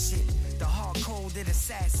this rap shit. The hard-coded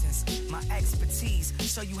assassins, my expertise.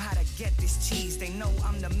 Show you how to get this cheese. They know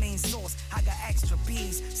I'm the main source, I got extra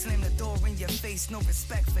B's. Slam the door in your face, no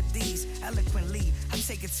respect for these. Eloquently, I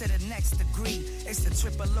take it to the next degree. It's the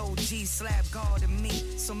triple OG slab guard and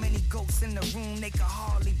me. So many goats in the room, they can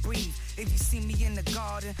hardly breathe. If you see me in the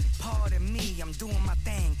garden, pardon me. I'm doing my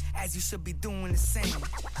thing, as you should be doing the same. 1, 2,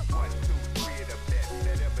 3 of the best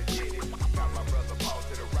that ever did it. Got my brother Paul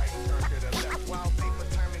to the right, turn to the left. Wild paper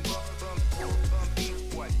turning bum beat.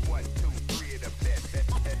 1, 2, 3 of the best that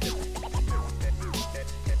ever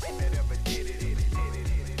did it.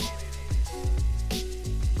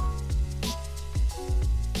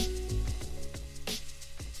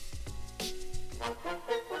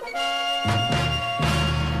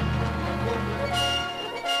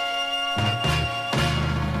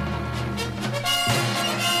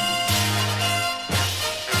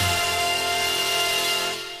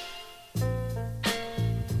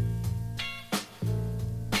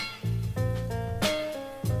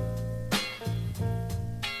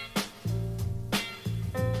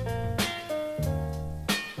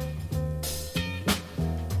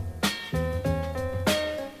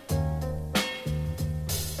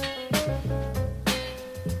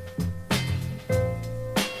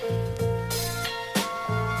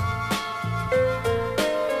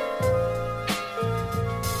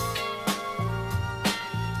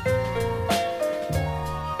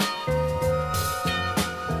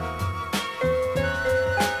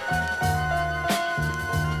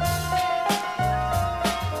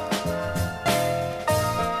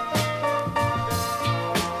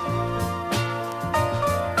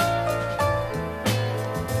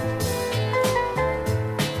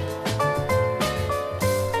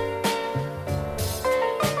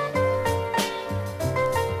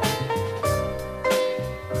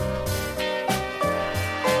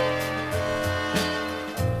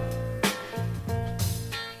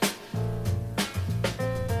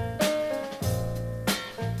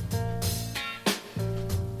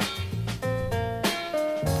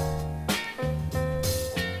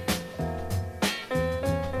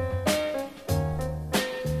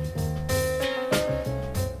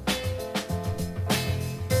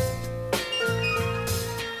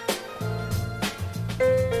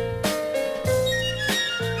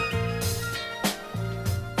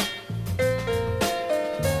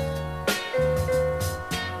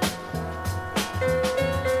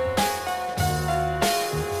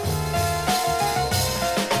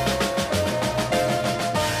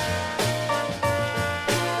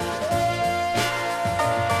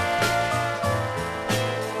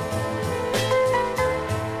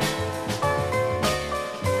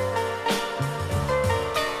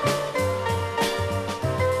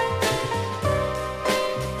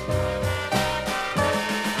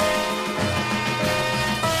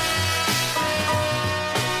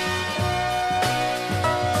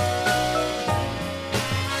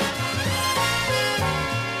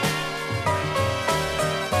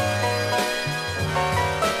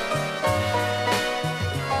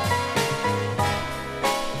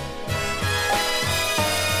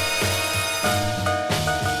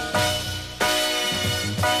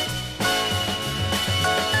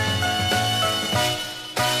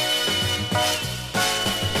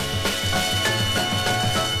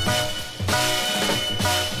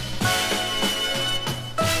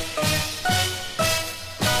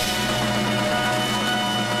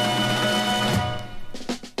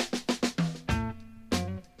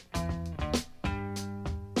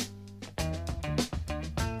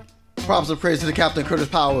 Props and praise to the Captain Curtis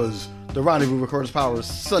Powers, the Rendezvous with Curtis Powers,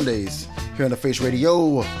 Sundays here on the Face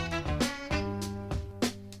Radio.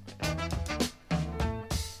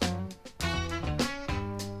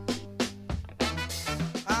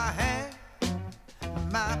 I had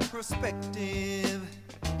my perspective,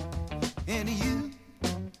 and you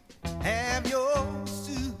have yours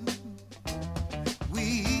too.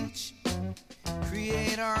 We each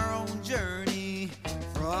create our own journey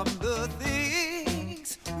from the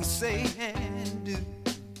things we say and do.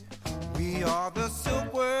 We are the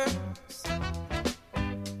silkworms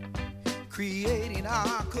creating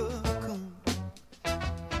our cocoon.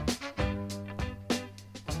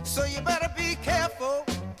 So you better be careful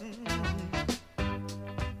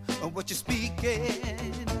of what you speak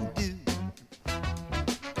and do.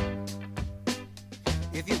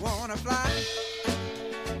 If you wanna fly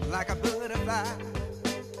like a butterfly,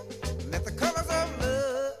 let the colors of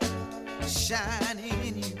love shine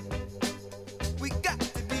in you. We got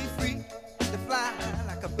to be free to fly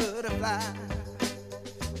like a butterfly,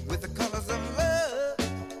 with the colors of love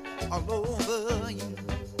all over you.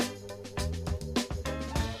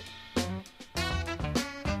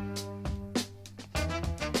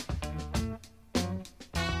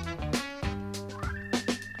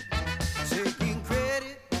 Taking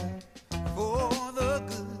credit for the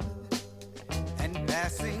good and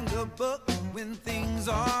passing the buck when things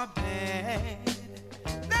are bad,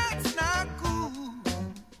 that's not cool.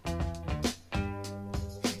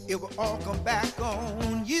 It will all come back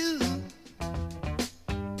on you.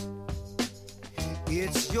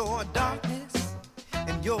 It's your darkness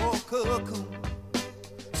and your cocoon,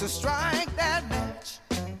 so strike that match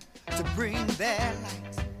to bring that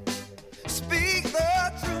light. Speak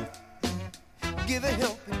the truth, give a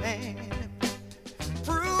helping hand,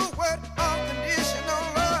 prove what unconditional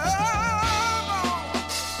love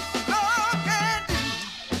can do.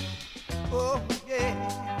 Oh yeah,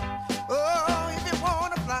 oh, if you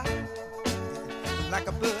wanna fly like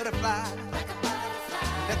a butterfly,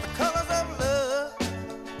 let the colors of love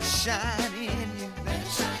shine in you.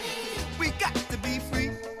 We got to be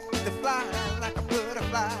free to fly like a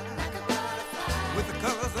butterfly, with the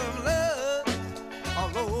colors of love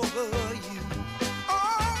all over you.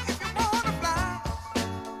 Oh, if you wanna fly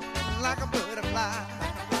like a butterfly,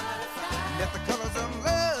 let the colors of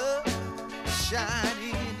love shine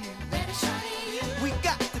in you. We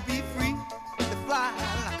got to be free to fly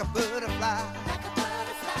like a butterfly,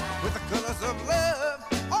 with the colors of love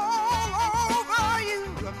all over you.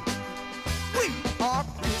 We are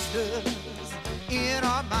prisoners in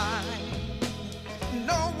our mind,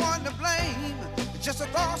 no one to blame, just a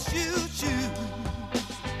thought you choose.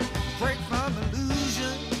 Break from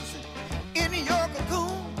illusions in your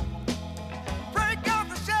cocoon, break out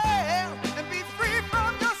the shell and be free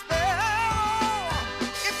from your spell.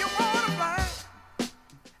 If you wanna fly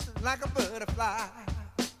like a butterfly,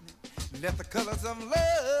 let the colors of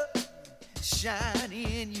love shine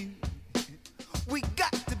in you. We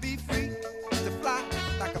got to be free to fly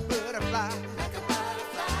like a butterfly,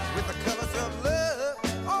 with the colors of love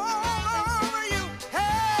all over you.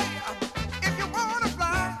 Hey, if you wanna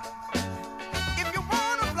fly, if you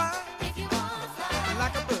wanna fly,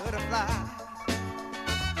 like a butterfly,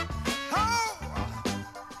 oh,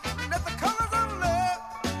 let the colors of love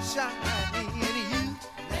shine in you.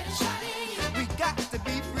 We got to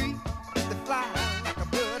be free to fly like a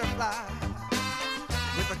butterfly,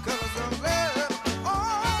 with the colors of love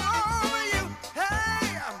all over you. Hey,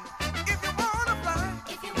 if you wanna fly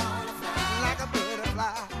like a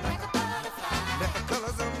butterfly, let the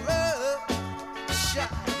colors of love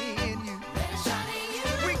shine in you.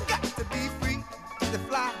 We got to be free to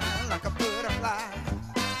fly like a butterfly,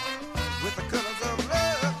 with the colors of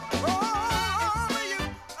love all over you.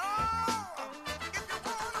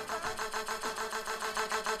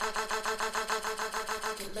 I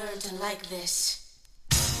can learn to like this.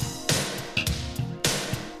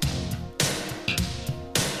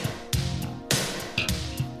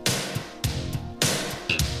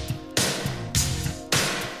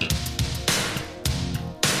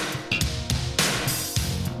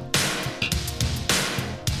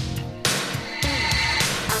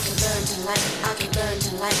 I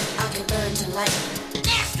can learn to like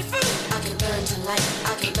nasty food. I can learn to like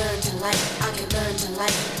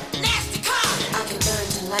nasty car. I can learn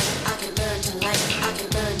to like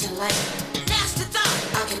nasty thought.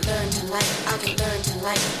 I can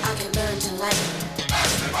learn to like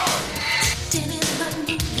nasty boy. Acting in my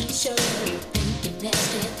movie show, thinking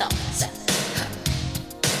nasty thoughts.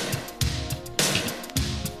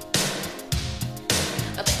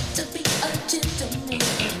 I better be a gentleman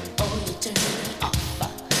or you turn me off.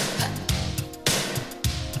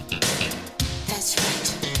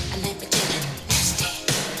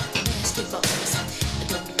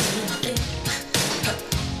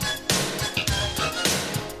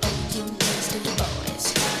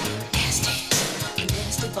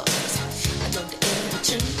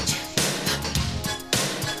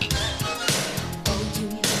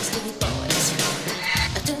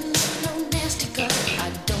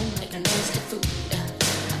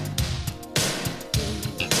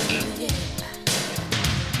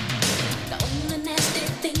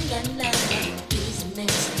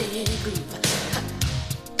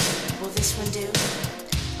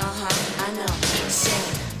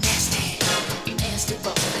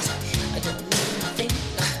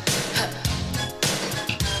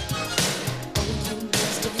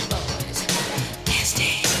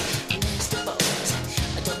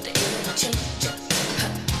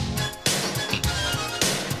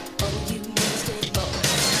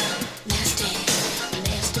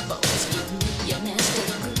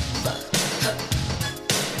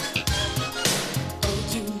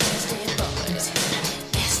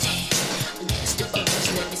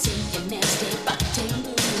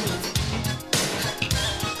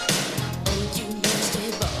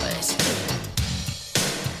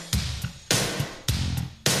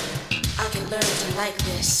 like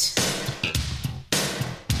this.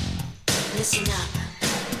 Listen up.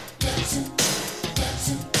 Dancing,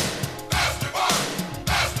 dancing. Basketball,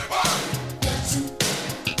 basketball. Dancing,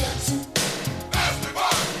 dancing.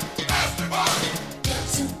 Basketball, basketball.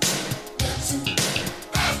 Dancing, dancing.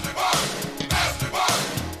 Basketball, basketball.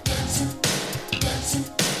 Dancing, dancing.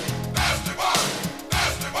 Basketball,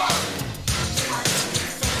 basketball.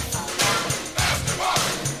 Basketball,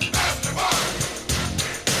 basketball.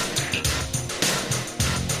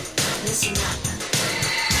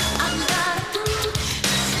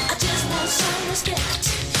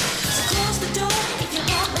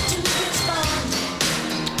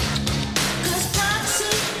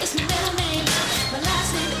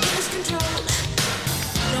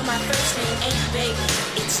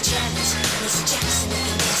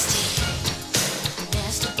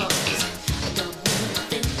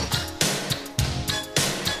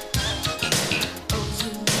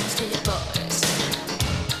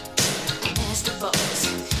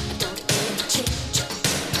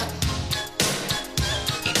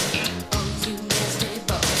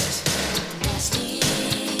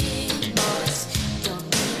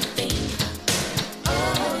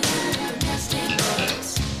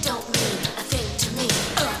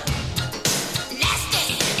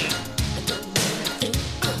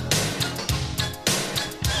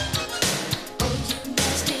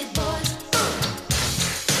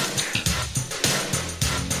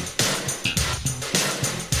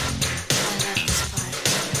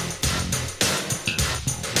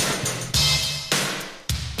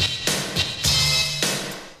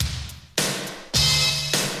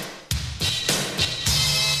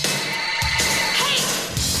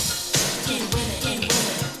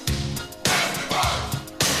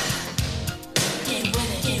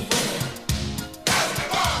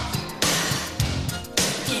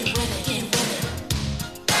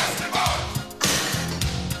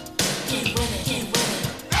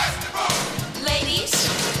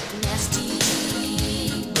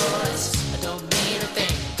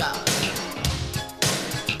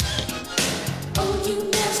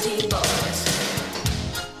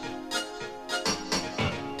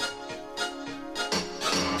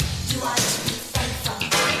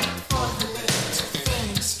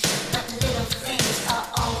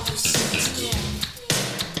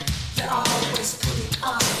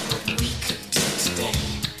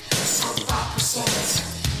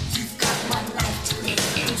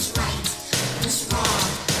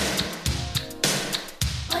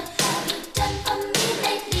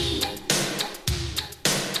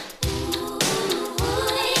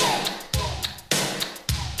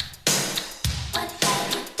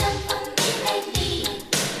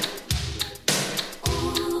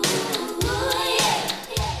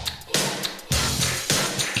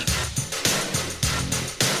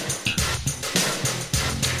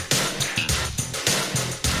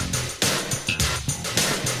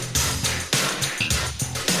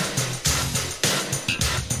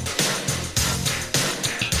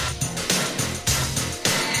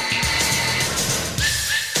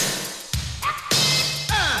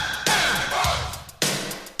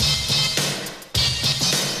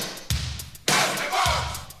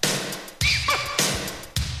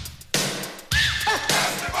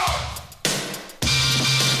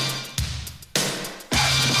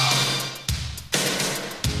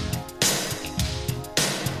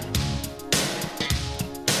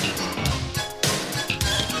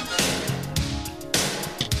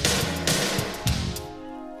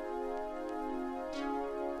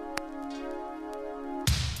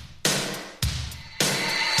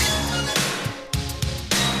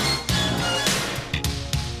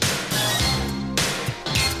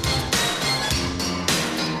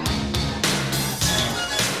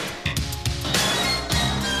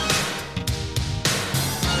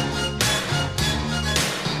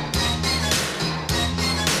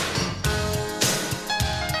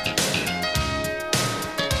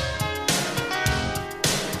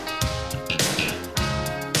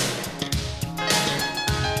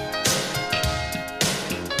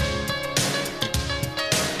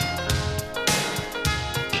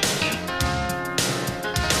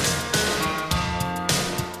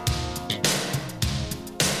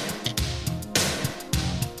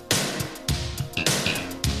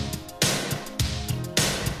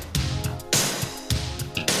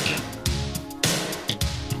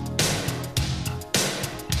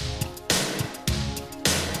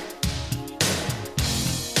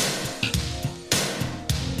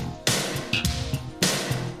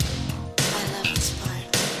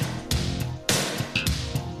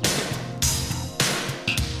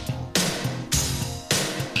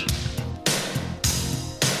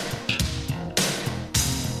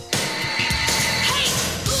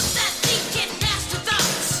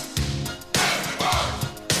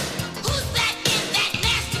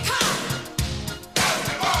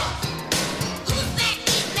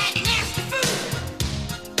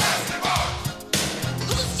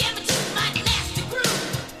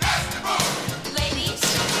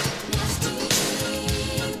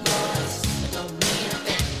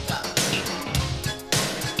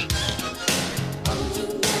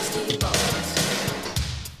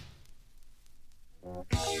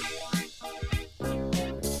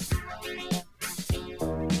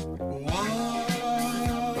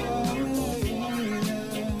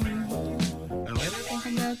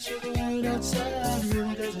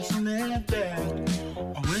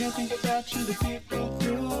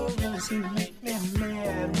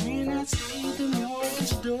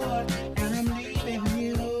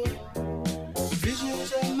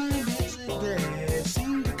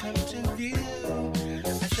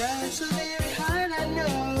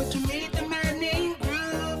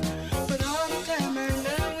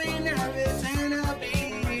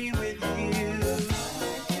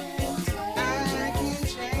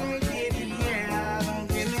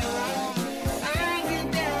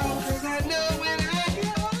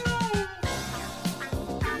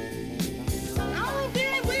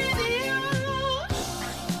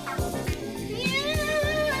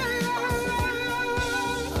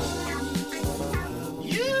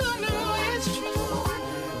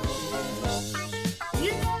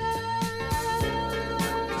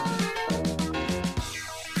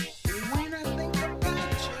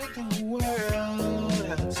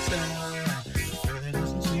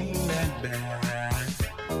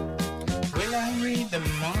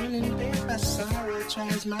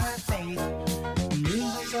 baptize my faith. The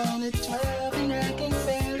music's on at 12 and I can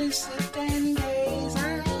barely sit and gaze.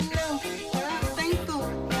 I know I'm thankful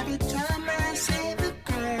every time I say the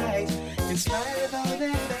Christ. In spite of all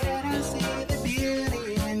that bad, I see the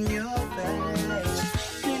beauty in your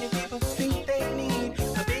face. Many people think they need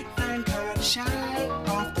a big fine car to shine.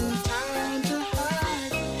 Oftentimes a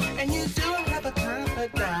heart, and you don't have a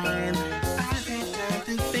confidant. I've had time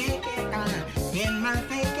to think it out. In my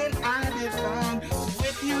thinking, I did fine.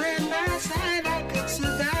 With you at my side, I could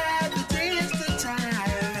survive the test of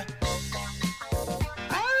time.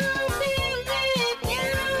 I'll be with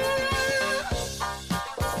you.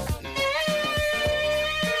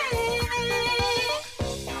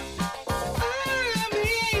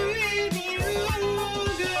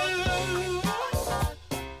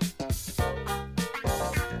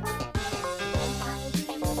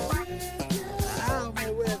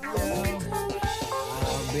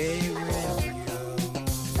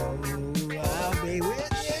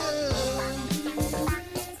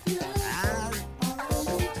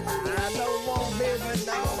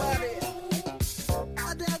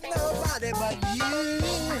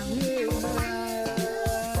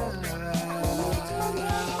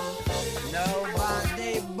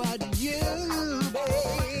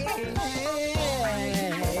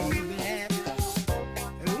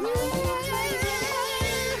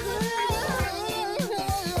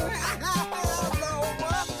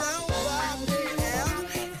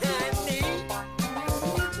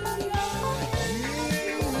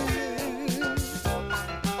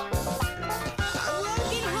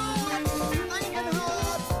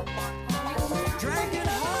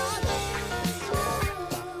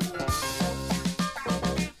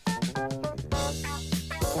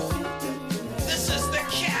 This is the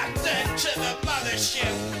captain to the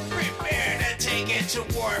mothership. Prepare to take it to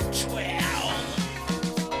warp 12.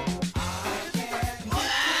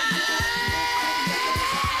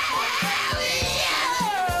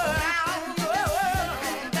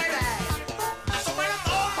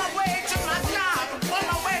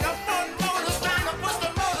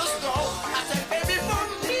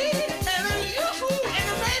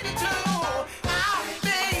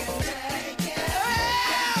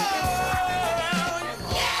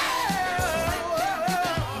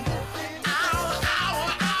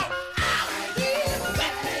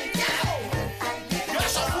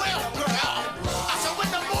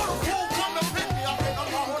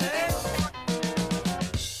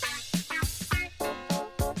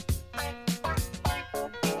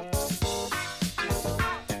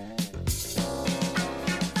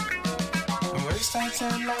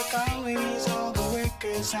 And like always, all the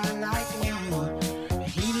workers are like you.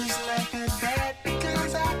 He just left it bad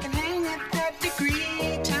because I can hang at that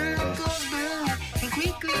degree. Time goes by and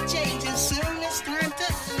quickly changes. Soon it's time to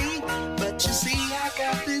leave. But you see, I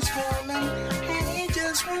got this woman, and he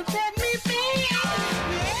just won't let me be.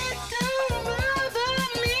 It don't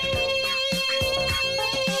bother me.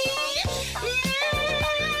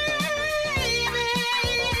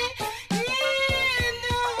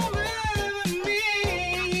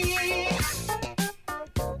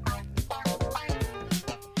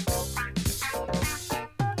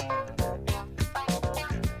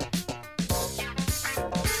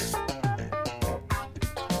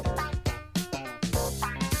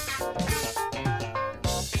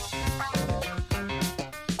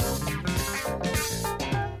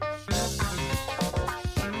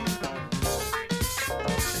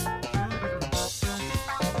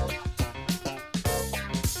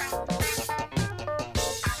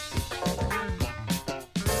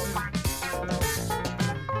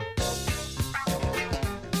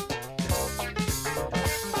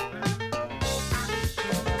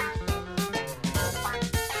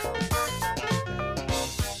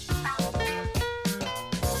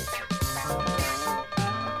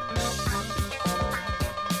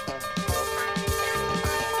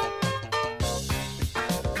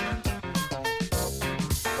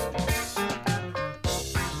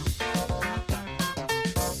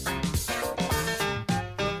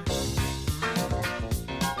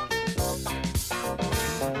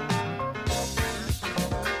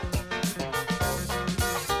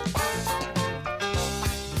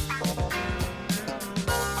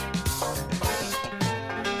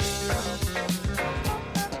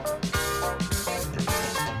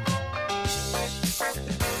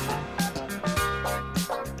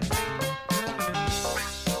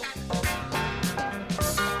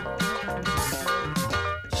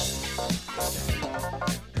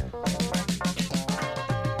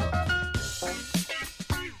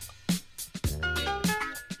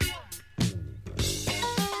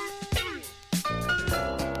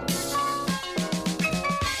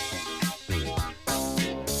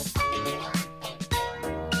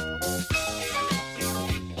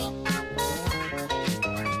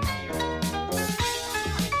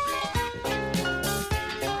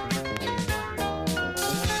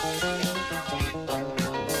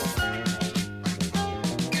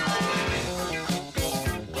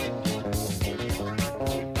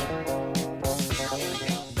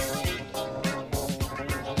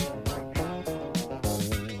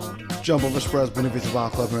 Jumpoff Express, Buena Vista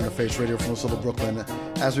Club here in the Face Radio from Southern Brooklyn.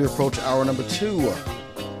 As we approach hour number 2.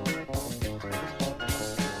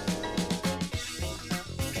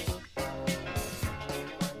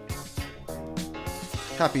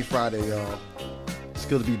 Happy Friday, y'all. It's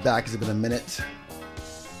good to be back. It's been a minute.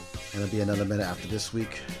 And it'll be another minute after this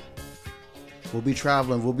week. We'll be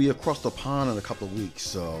traveling. We'll be across the pond in a couple of weeks.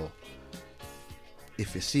 So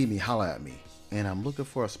if you see me, holla at me. And I'm looking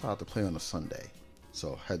for a spot to play on a Sunday.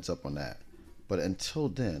 So heads up on that. But until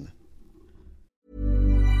then.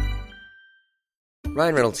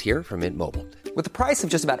 Ryan Reynolds here from Mint Mobile. With the price of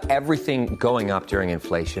just about everything going up during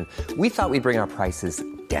inflation, we thought we'd bring our prices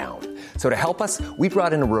down. So to help us, we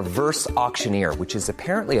brought in a reverse auctioneer, which is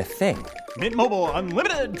apparently a thing. Mint Mobile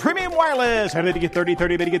Unlimited Premium Wireless. How to get 30,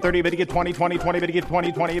 30, bit to get 30, bit to get 20, 20, 20, bit to get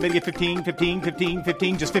 20, 20, bit to get 15, 15, 15,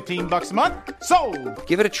 15, just $15 a month? Sold!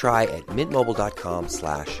 Give it a try at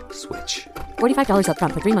mintmobile.com/switch. $45 up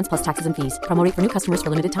front for 3 months plus taxes and fees. Promo rate for new customers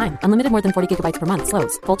for limited time. Unlimited more than 40 gigabytes per month.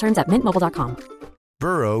 Slows full terms at mintmobile.com.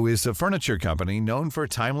 Burrow is a furniture company known for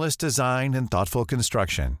timeless design and thoughtful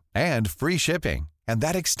construction and free shipping. And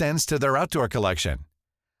that extends to their outdoor collection.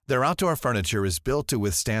 Their outdoor furniture is built to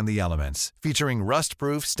withstand the elements, featuring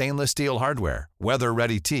rust-proof stainless steel hardware,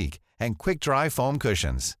 weather-ready teak, and quick-dry foam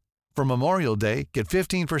cushions. For Memorial Day, get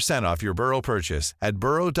 15% off your Burrow purchase at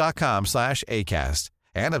burrow.com/acast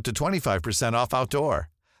and up to 25% off outdoor.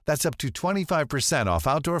 That's up to 25% off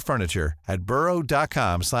outdoor furniture at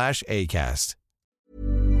burrow.com/acast.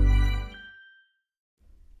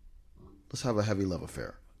 Let's have a heavy love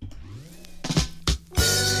affair.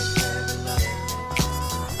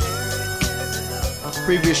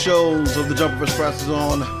 Previous shows of the Jumpoff Express is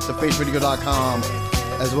on thefaceradio.com,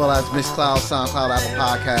 as well as Mixcloud, SoundCloud, Apple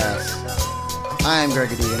Podcasts. I am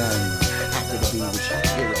Gregory D, and I'm happy to be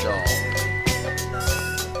here with y'all.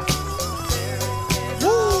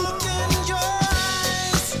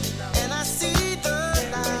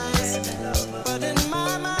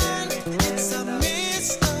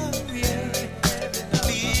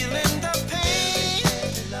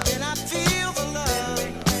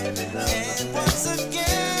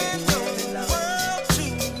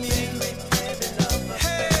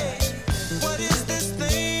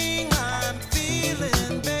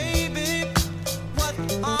 Baby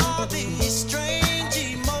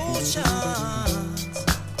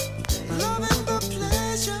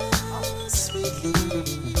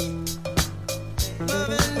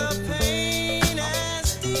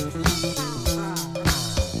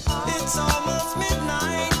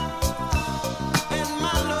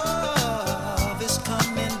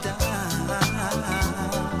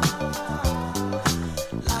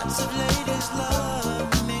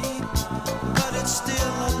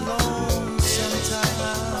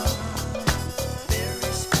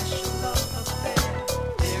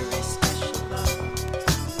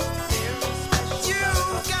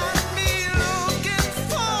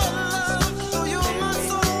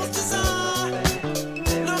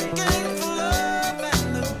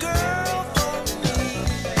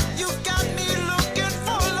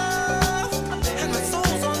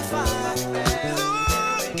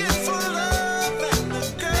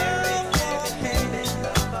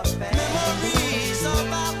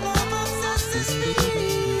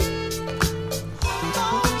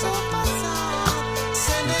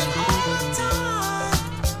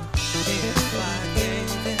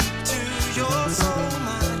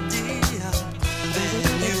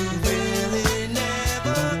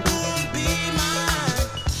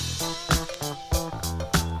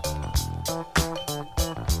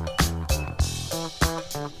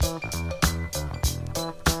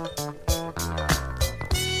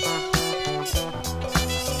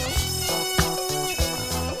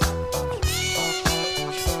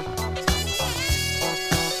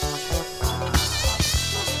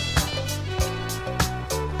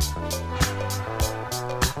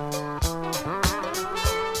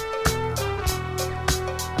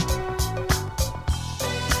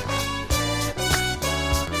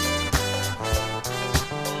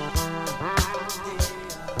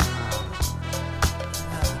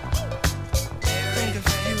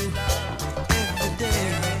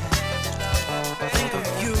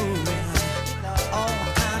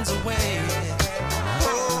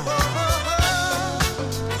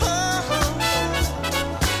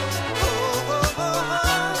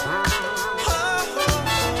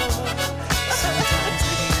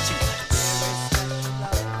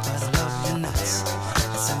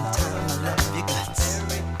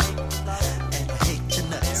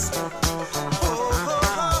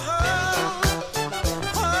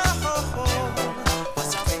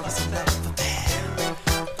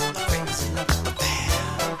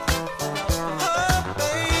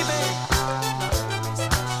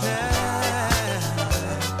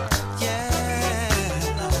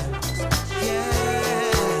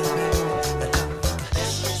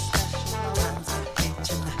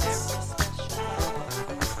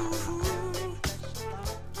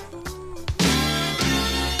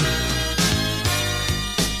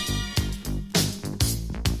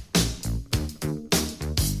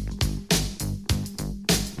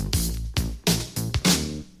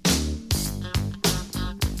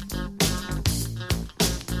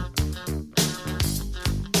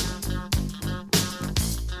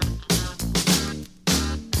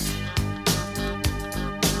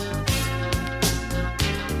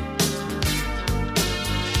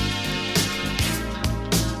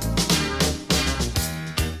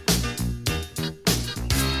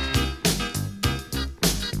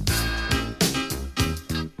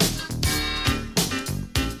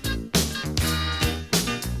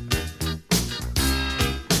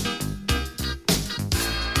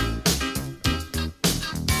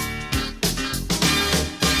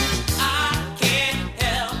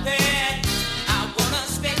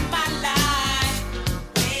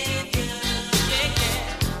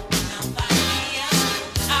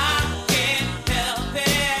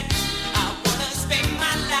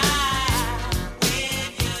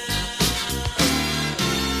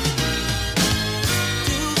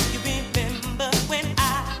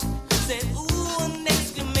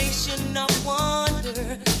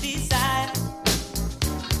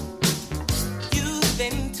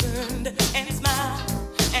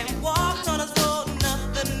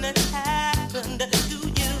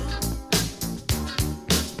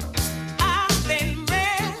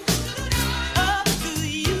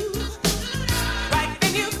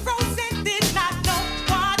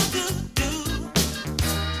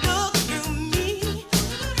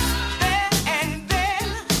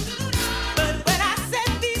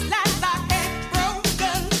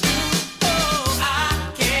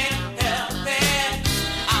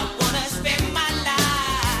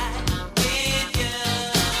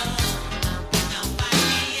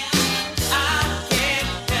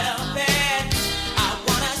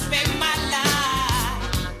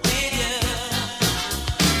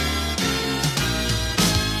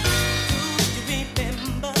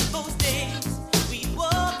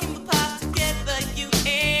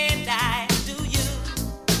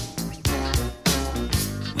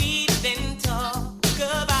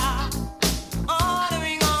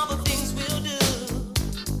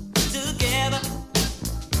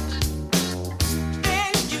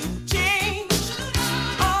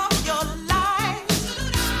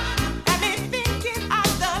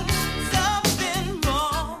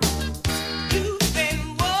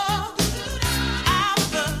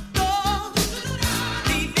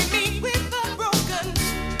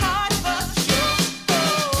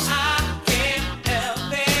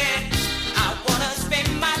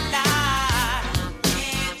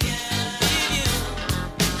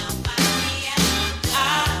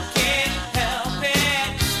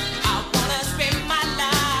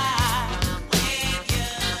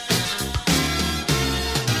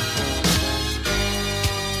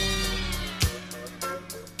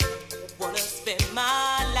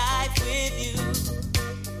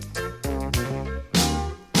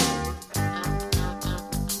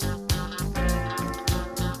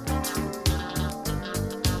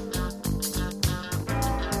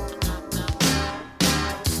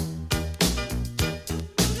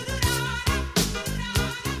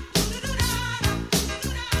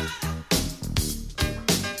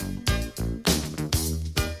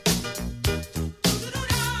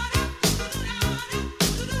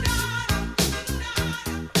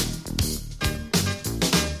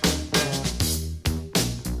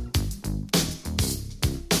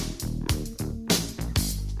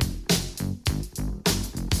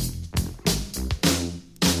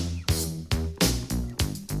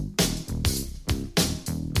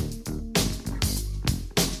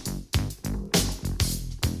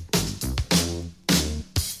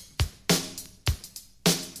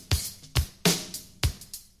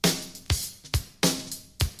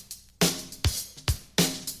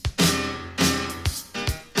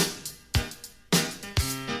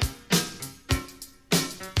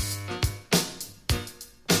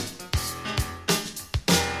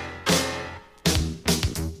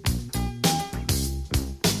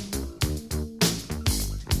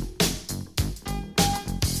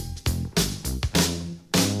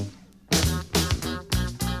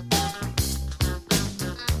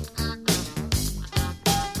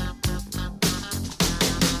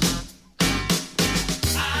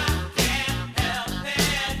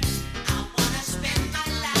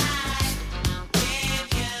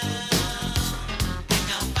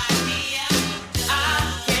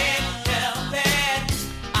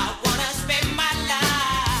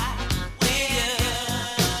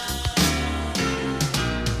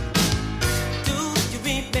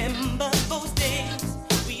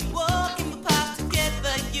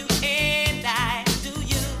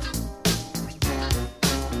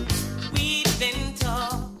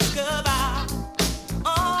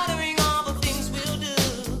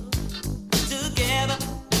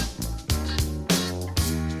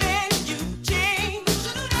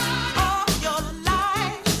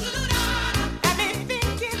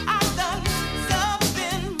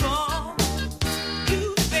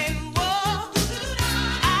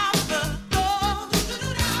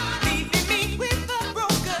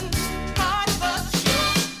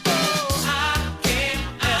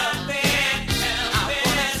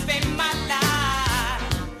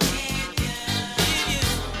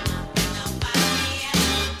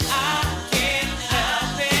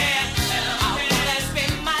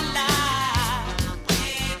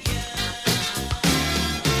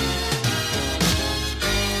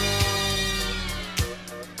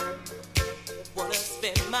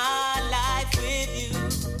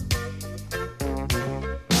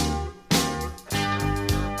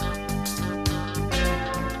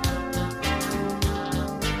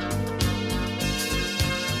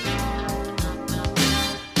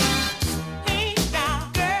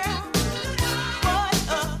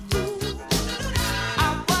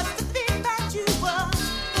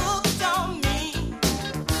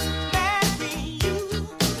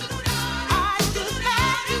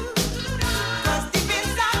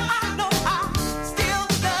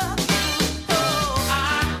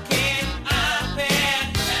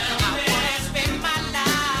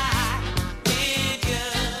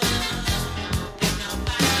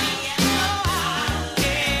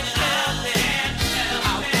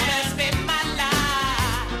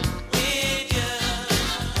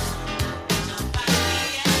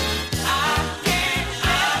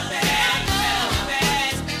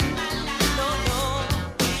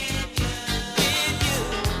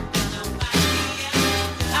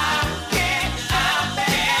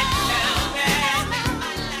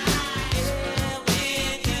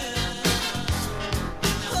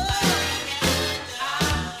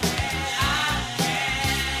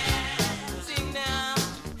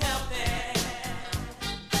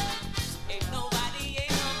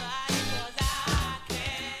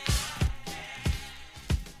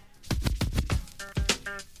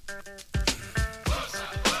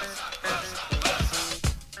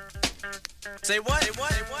Say what? Say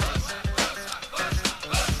what?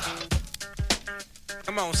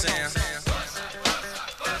 Come on, Sam.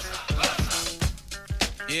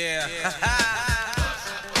 Yeah.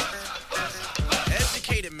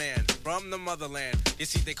 Educated man from the motherland. You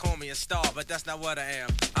see, they call me a star, but that's not what I am.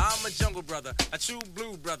 I'm a jungle brother, a true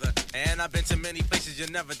blue brother, and I've been to many places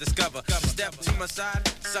you'll never discover. Step to my side,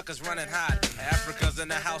 suckers run and hide. Africa's in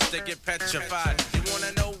the house, they get petrified. You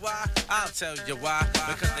wanna know why? I'll tell you why.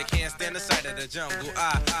 Because they can't stand the sight of the jungle.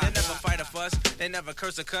 They never fight a fuss, they never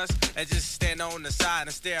curse or cuss. They just stand on the side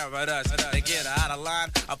and stare at us. They get out of line,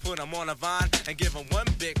 I put them on a vine and give them one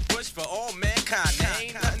big push for all mankind. There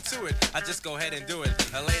ain't nothing to it, I just go ahead and do it.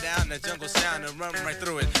 I lay down the jungle sound and run right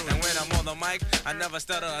through it. And when I'm on the mic, I never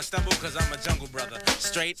stutter or stumble, cause I'm a jungle brother,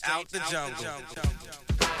 straight out the jungle.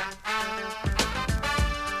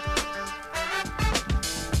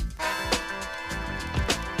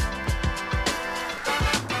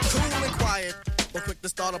 Cool and quiet, but quick to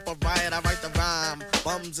start up a riot. I write the rhyme,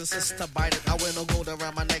 bums insist to bite it. I wear no gold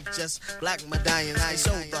around my neck, just black medallions. I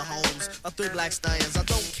show the homes of 3 black stallions. I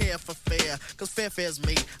don't care for fear, cause fear's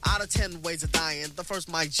me. Out of 10 ways of dying, the first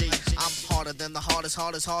my G. I'm harder than the hardest,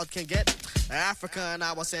 hard as hard can get. Africa and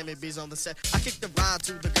I was Sammy B's on the set. I kicked the rhyme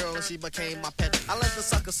to the girl and she became my pet. I left the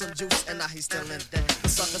sucker some juice and now he's still in debt. The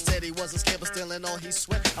sucker said he wasn't scared but still in all he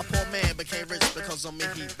sweat. A poor man became rich because of me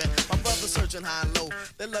he bet. My brother's searching high and low,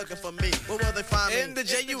 they're looking for me. Where will they find me? In the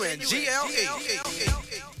Jungle.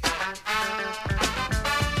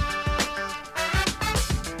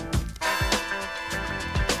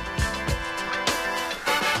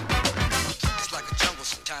 It's like a jungle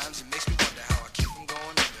sometimes, it makes me wonder how I keep from going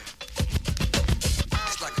under.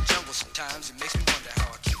 It's like a jungle sometimes, it makes me wonder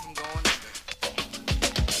how I keep from going under.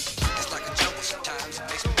 It's like a jungle sometimes, it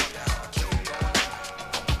makes me wonder how I keep from going under.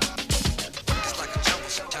 It's like a jungle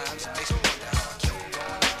sometimes, it makes me wonder how I keep from going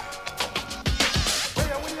under.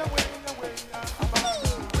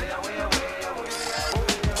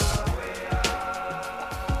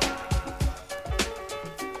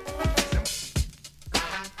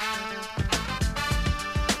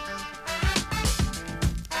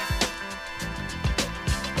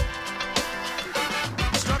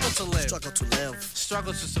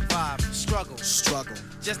 Struggle to survive, struggle,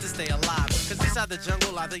 just to stay alive. Cause inside the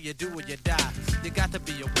jungle, either you do or you die. You got to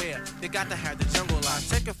be aware, you got to have the jungle life.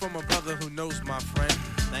 Take it from a brother who knows, my friend.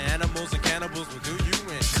 The animals and cannibals will do you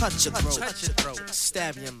in. Cut your throat,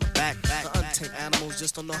 stab you in the back. The untamed animals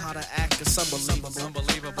just don't know how to act. It's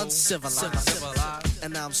unbelievable, uncivilized.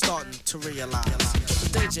 And now I'm starting to realize the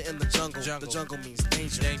danger in the jungle. The jungle means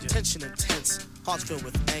danger. Tension intense, hearts filled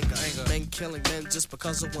with anger. Men killing men just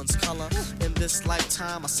because of one's color. In this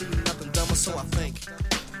lifetime, I see nothing dumber, so I think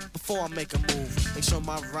before I make a move, make sure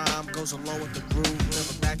my rhyme goes along with the groove.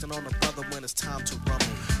 Never acting on a brother when it's time to rumble.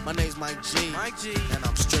 My name's Mike G, and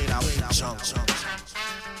I'm straight out in the jungle.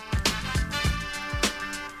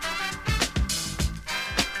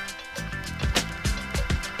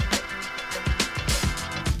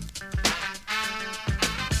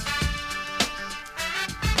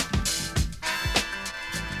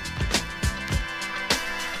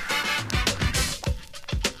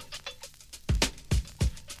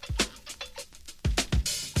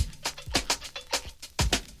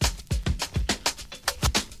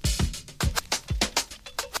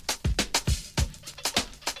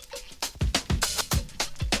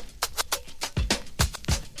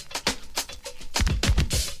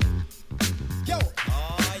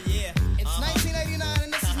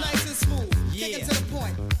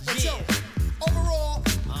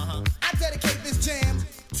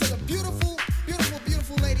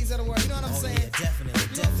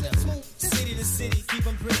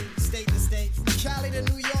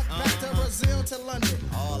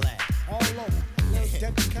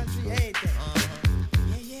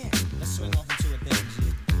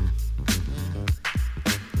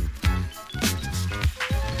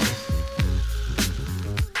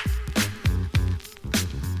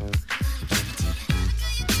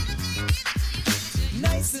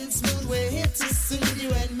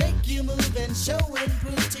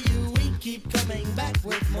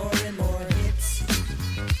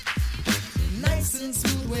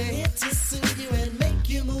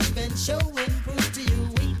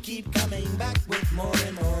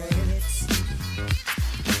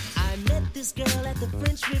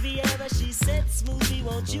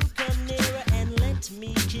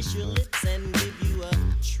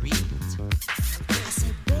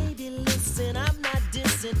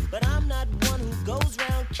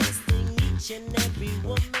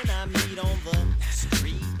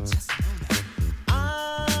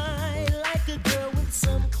 I like a girl with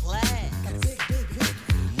some class,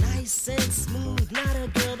 nice and smooth.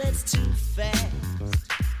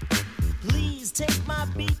 take my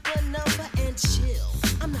beeper number and chill.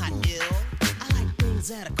 I'm not ill. I like things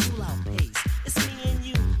at a cool out pace. It's me and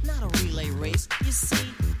you, not a relay race. You see,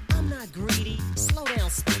 I'm not greedy. Slow down,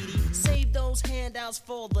 Speedy. Save those handouts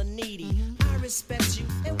for the needy. I respect you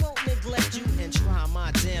and won't neglect you and try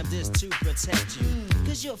my damnedest to protect you.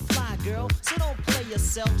 Cause you're a fly girl, so don't play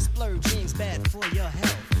yourself. Splurging's bad for your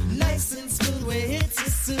health. Nice and smooth with hits to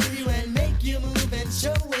soothe you and make you move and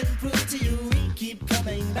show and prove to you. We keep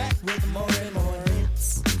coming back with more and more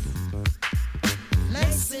hits.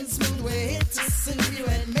 Nice and smooth with hits to soothe you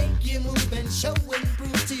and make you move and show and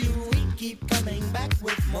prove to you. We keep coming back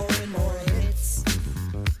with more and more hits.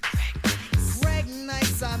 Greg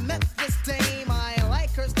Nice, I met this dame. I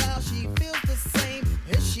like her style, she feels the same.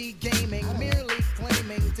 Is she gaming, merely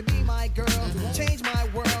claiming to be my girl, change my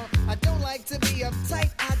world? I don't like to be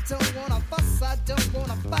uptight, I don't wanna fuss, I don't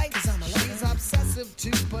wanna fight. She's obsessive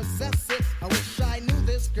to possessive. I wish I knew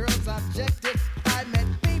this girl's objective. I met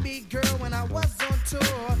baby girl when I was on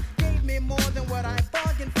tour. Gave me more than what I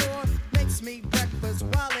bargained for. Makes me breakfast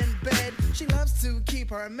while in bed. She loves to keep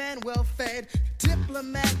her man well fed.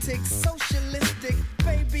 Diplomatic, socialistic.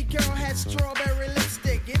 Baby girl had strawberry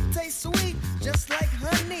lipstick. It tastes sweet, just like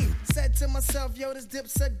honey. Said to myself, yo, this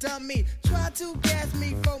dip's a dummy. Try to gas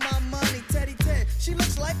me for my money. Teddy Ted, she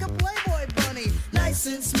looks like a Playboy bunny. Nice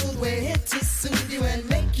and smooth, we're here to soothe you and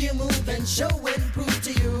make you move and show and prove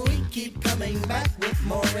to you. We keep coming back with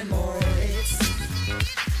more and more hits.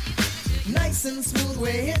 Nice and smooth,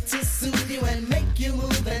 we're here to soothe you and make you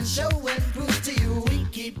move and show and prove to you. We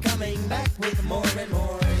keep coming back with more and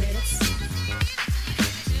more hits.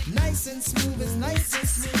 Nice and smooth is nice and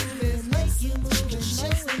smooth is nice you move and show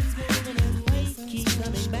and prove and we keep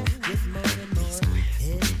coming back with more and more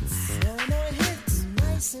hits. More hits.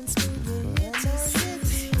 Nice and smooth with hits. More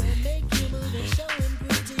hits. And make you move and show and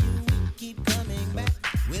prove to you. We keep coming back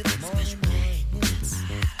with more and more hits.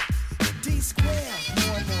 D square,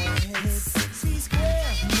 more and more hits. C square,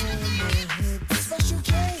 more and more hits. Special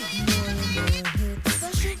K, more and more hits.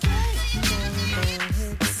 Special K, more and more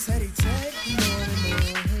hits. Teddy Ted, more and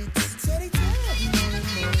more hits. Teddy Ted, more and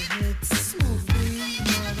more hits. Smooth B,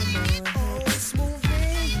 more and more hits. Oh, Smooth B,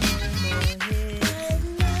 more and more hits. Greg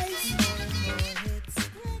Nice, more and more hits.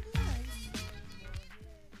 Greg Nice.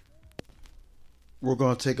 We're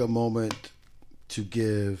going to take a moment to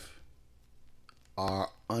give our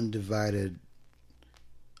undivided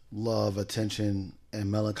love, attention,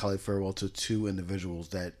 and melancholy farewell to two individuals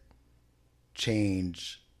that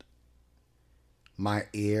changed my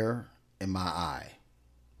ear and my eye.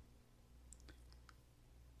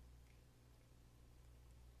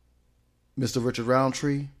 Mr. Richard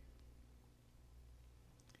Roundtree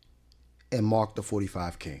and Mark the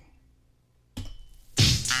 45 King.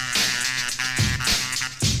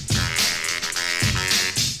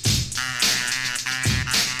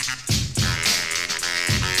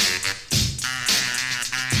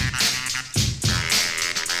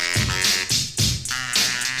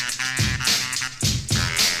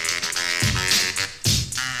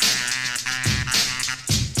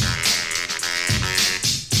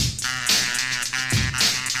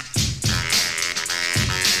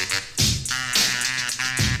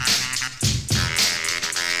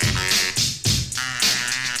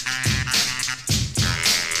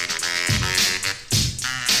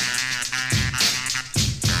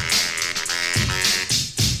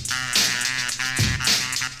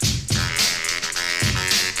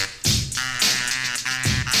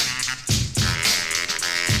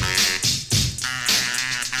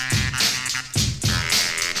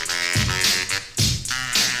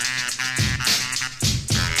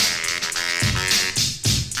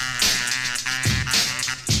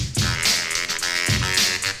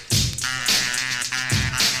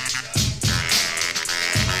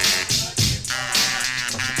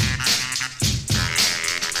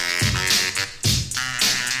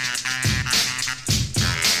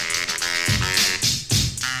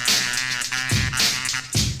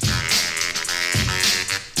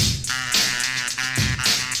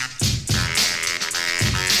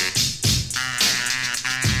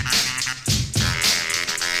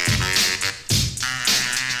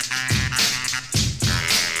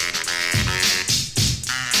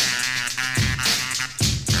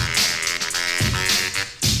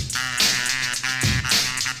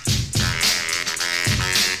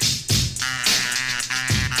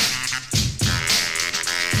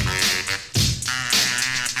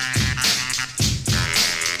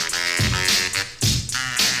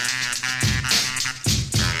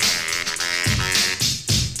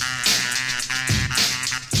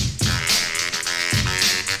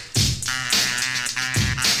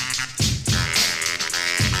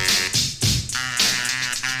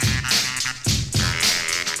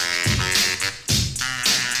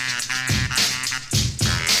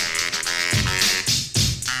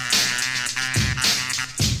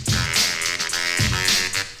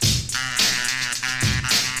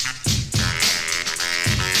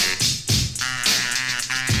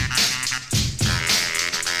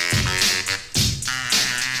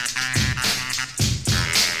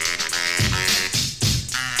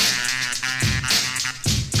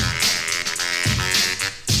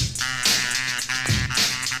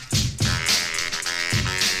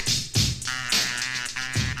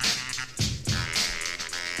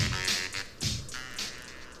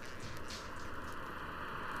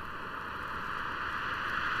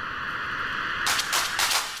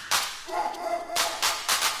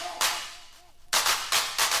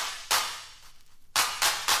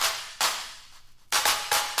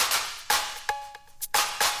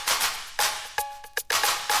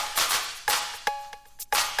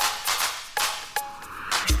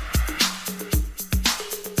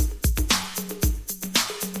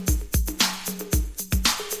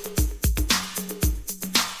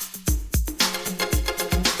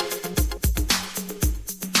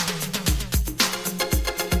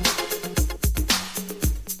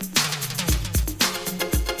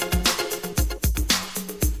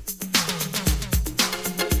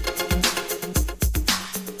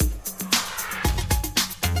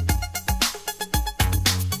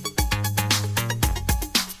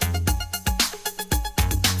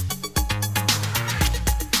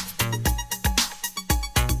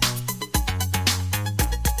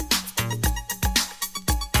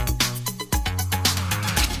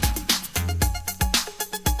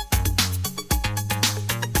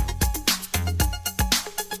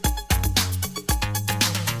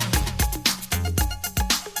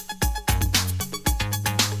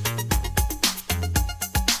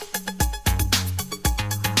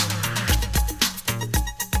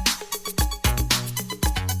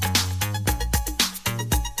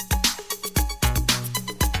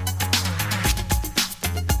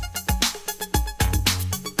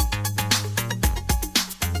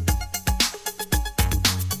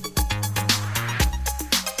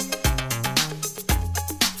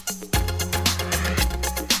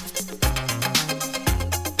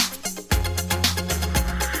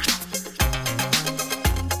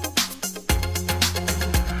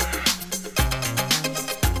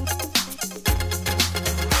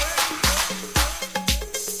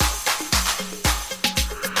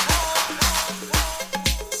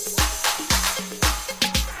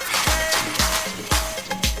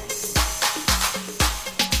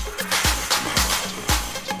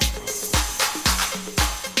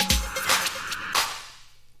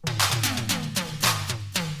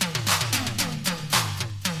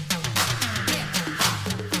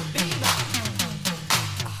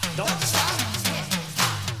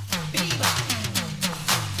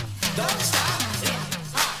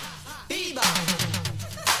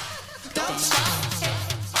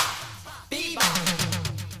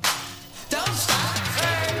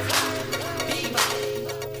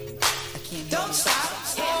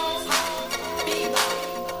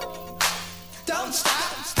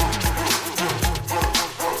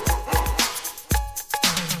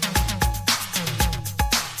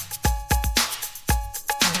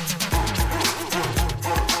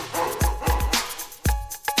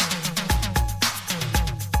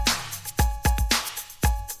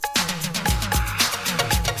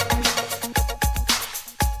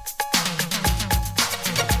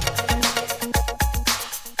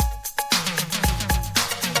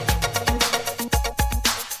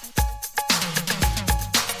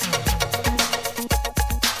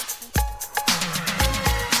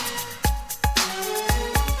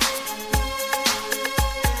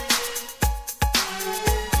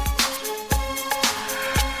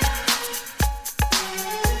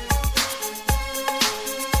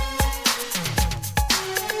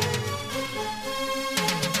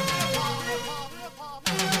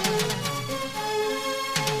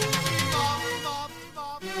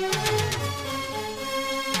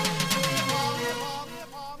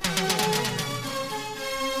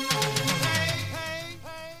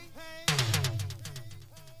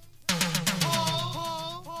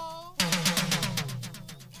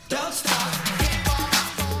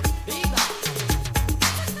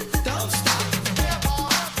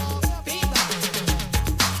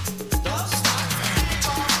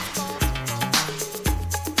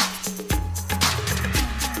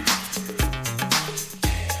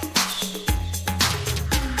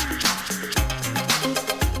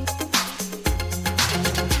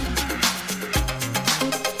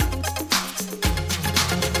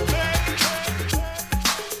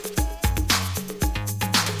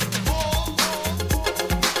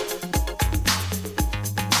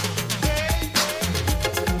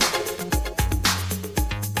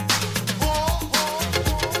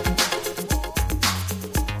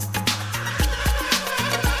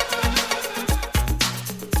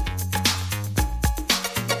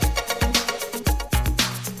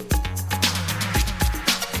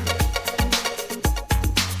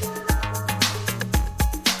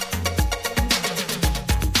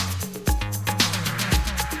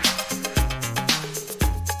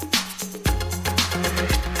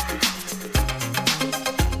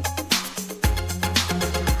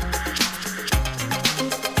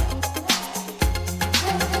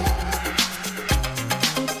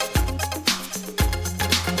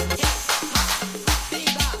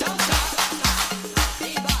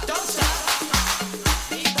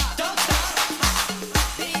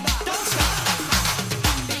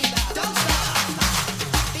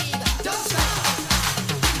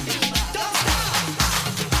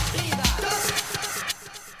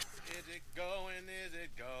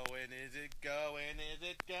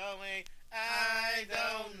 doing? I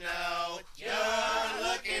don't know what you're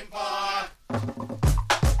looking for.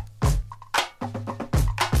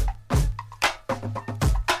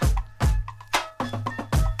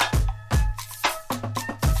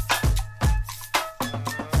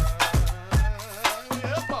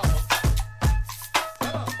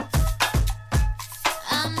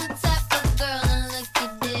 I'm the type of girl to look you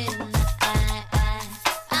dead in the eye.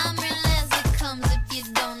 I'm real as it comes if you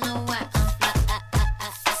don't know why I'm fly.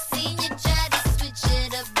 I seen you try to switch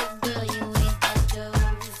it up, but girl, you ain't that dope.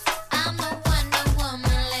 I'm the Wonder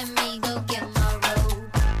Woman, let me go get my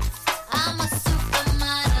robe. I'm a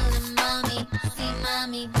supermodel and mommy, see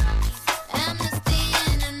mommy. Amnesty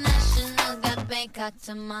International got Bangkok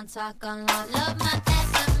to Montauk on law. Love my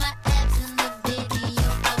ass and my abs in the video,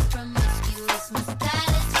 all promiscuous. My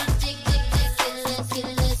style is ridiculous.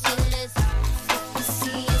 If you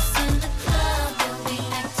see us in the club, you'll be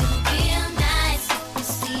acting real nice. If you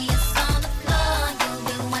see us on the floor, you'll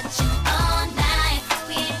be watching all night.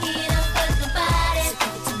 We ain't here to hurt nobody.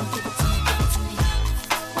 So give it to me, give it to me, give it to me.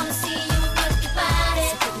 Wanna see you work your body.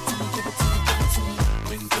 So give it to me, give it to me, give it to me.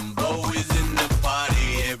 When Jumbo is in the party,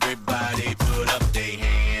 everybody put up their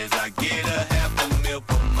hands. I get a half a meal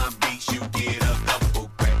for my beats, you get a couple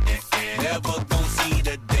grand. Never gon' see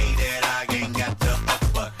the day that I ain't got the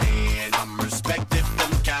upper hand. I'm respected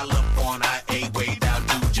from California, way down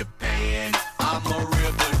to Japan. I'm a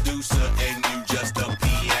real producer and you just a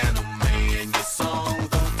piano man. Your songs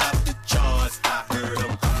don't top the charts, I heard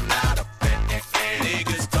them, I'm not a fan.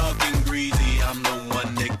 Niggas talking greasy, I'm the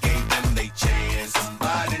one that gave them they chance.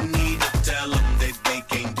 Somebody need to tell them that they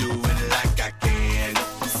can't do it like I can.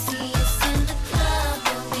 See us in the club,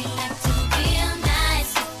 you'll be acting real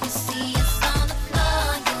nice. If you see us on the floor,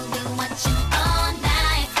 you'll be watching all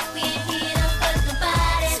night. We ain't here to hurt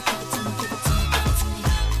nobody. So give it to me, give it to me, give it to me.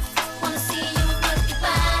 Wanna see you work your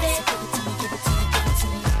body. So give it to me, give it to me, give it to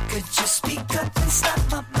me. Could you speak up and stop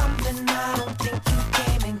my mumbling? I don't think you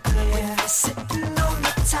came in clear. When you're sitting on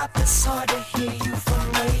the top, it's hard to hear you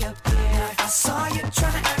from way up here. I saw you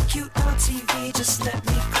trying to act cute on TV, just let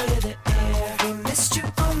me clear the air. We missed you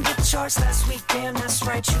on the charts last week, damn, that's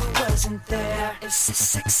right, you wasn't there. Is this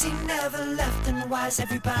sexy never left, and why is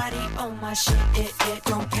everybody on my shit? It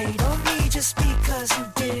don't hate on me just because you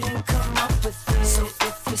didn't come up with it. So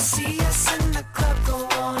if you see us in the club, go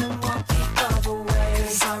on and walk the other way.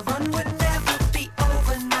 'Cause our run would never be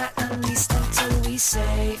over, not at least until we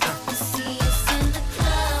say See us in the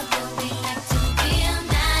club, you'll be acting real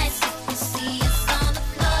nice. If you see us on the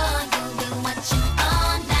floor, you'll be watching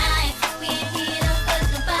all night. We ain't here to hurt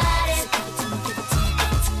nobody. So give it to me, give it to me,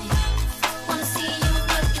 give it to me. Wanna see you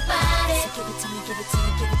work your body. So give it to me, give it to me,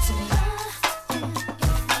 give it to me.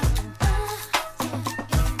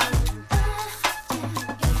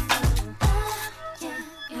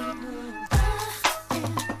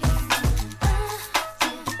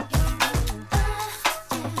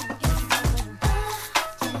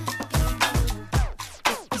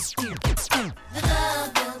 The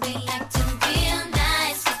club, you'll be acting real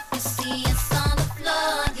nice. If you see us on the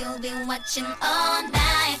floor, you'll be watching all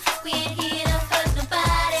night. We ain't here to hurt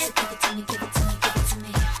nobody. So give it to me, give it to me, give it to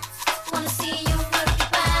me. Wanna see you work your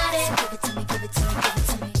body. So give it to me, give it to me, give it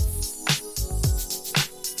to me.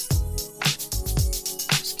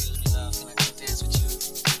 Excuse me, love, can I come dance with you?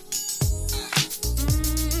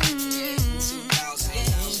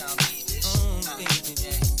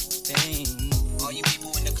 All you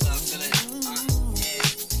people in the club feeling come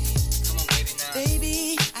on, baby, now.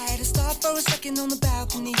 Baby, I had to stop for a second on the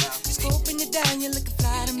balcony. Scoping you down, you're looking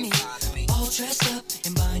fly to me. All dressed up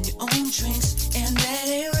and buying your own drinks, and that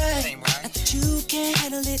ain't right. Not that you can't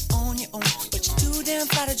handle it on your own, but you're too damn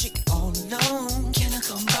fly to drink it all alone. Can I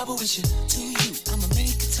come bubble with you? To you, I'ma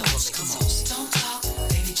make a toast. Come on, don't talk,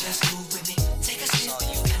 baby, just move with me. Take a sip,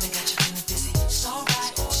 kinda got you feeling dizzy. It's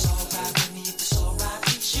alright with me if it's alright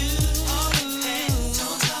with you.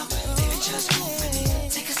 Don't talk, baby, just move with me.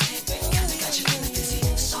 Take a sip, kinda got you feeling dizzy.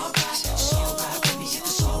 It's alright with me if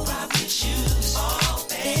it's alright with you. Oh,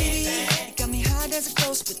 baby, you got me high as a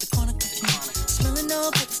ghost with the corner cookie. Smelling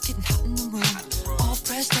all good, it's getting hot in the room. All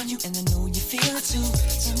pressed on you, and I know you feel it too.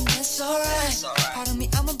 And that's alright. Pardon me,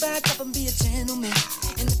 I'ma back up and be a gentleman.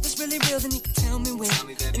 And if it's really real, then you can tell me when.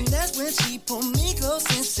 And that's when she pulled me close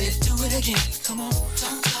and said, do it again. Come on,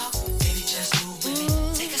 don't talk, baby, just move with me.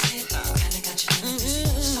 Take a sip, kinda got you feeling dizzy.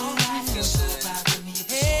 It's alright with me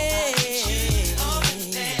if it's alright with you.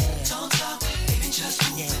 Don't talk, baby, just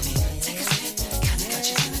move with me. Take a sip, kinda got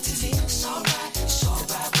you feeling dizzy. It's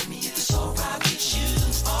alright with me if it's alright with you.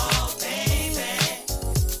 Oh, baby.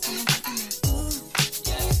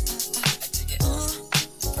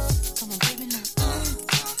 Come on, baby, now.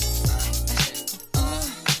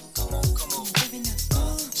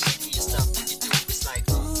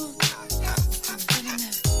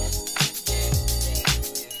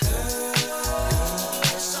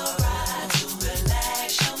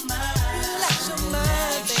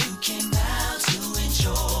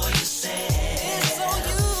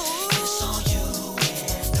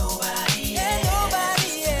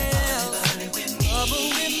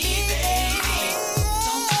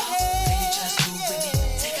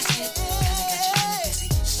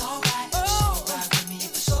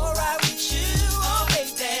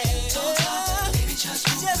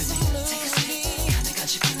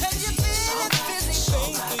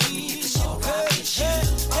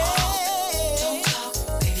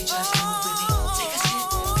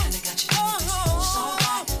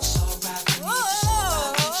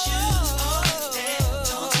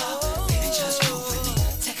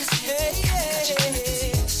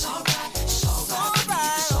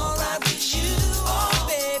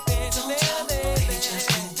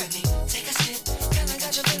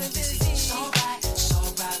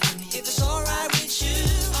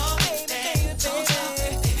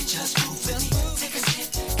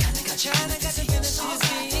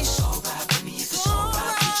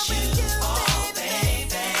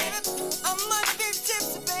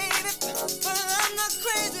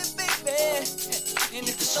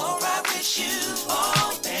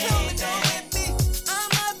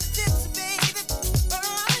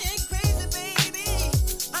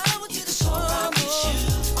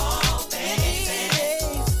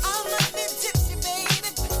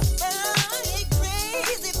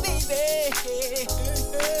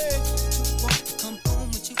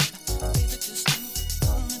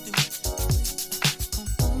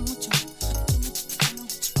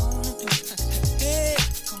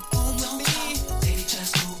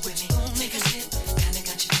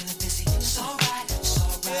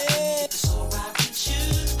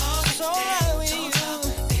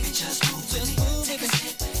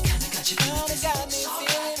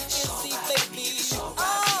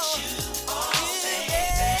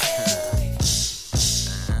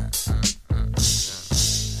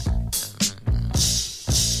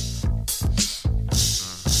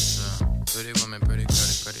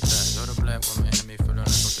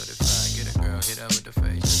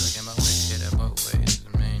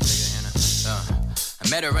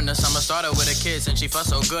 Met her in the summer, started with a kiss, and she felt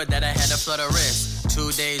so good that I had to flutter wrist.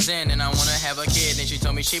 2 days in, and I wanna have a kid, and she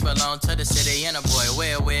told me she belonged to the city, and a boy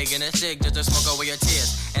wear a wig and a stick just to smoke away your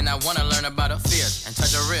tears. And I wanna learn about her fears and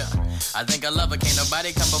touch her real. I think I love her, can't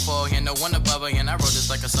nobody come before her, no one above her, and I wrote this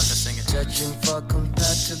like a sucker singer. Searching for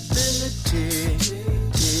compatibility,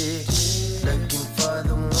 looking for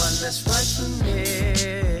the one that's right for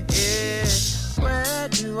me. Where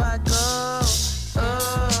do I go?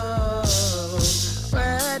 Oh,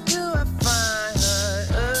 where do I find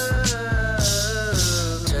her?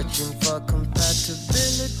 Searching for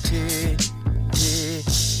compatibility,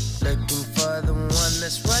 looking for the one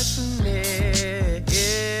that's right for me.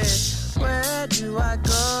 Where do I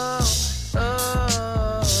go?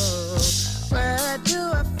 Oh, where do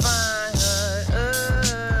I find her?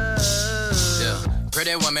 Yeah.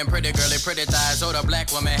 Pretty woman, pretty girly, pretty thighs. Older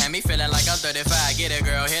black woman had me feeling like I'm 35. Get it,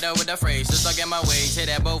 girl, hit her with the phrase. Just look at my ways, hit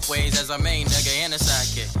that both ways as a main nigga and a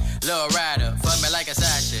sidekick. Little rider, fuck me like a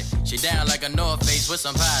side chick. She down like a North Face with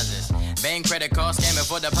some posits. Bank credit cards scamming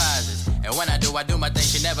for deposits. And when I do my thing,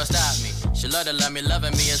 she never stop me. She love to love me,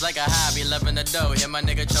 loving me is like a hobby. Loving the dough, hit my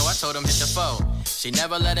nigga Cho, I told him hit the foe. She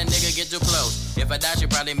never let a nigga get too close. If I die, she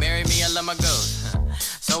probably marry me and love my ghost.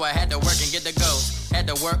 So I had to work and get the ghost. Had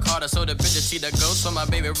to work harder so the bitches see the ghost. So my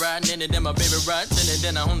baby riding in it, then my baby riding in it.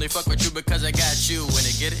 Then I only fuck with you because I got you when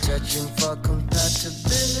it get it. Searching for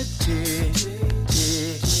compatibility,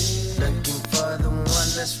 looking for the one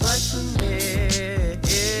that's right for me.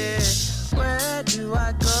 Where do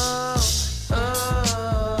I go?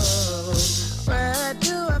 Oh, where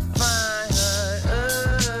do I find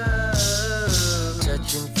her?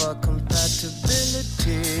 Searching for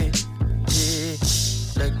compatibility,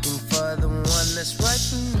 looking for the one that's right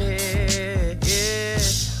for me.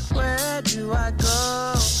 Where do I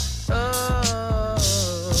go?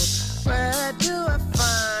 Oh, where do I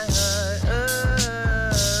find her?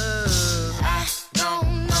 I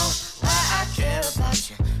don't know why I care about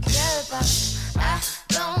you, care about you. I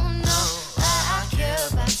don't know why I care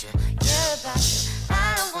about you, care about you. I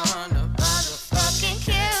don't wanna motherfucking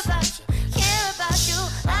care about you, care about you.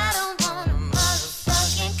 I don't wanna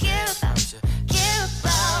motherfucking care about you, care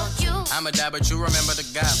about you. I'ma die, but you remember the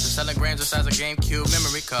guy for selling grams the size of GameCube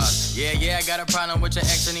memory cards. Yeah, I got a problem with your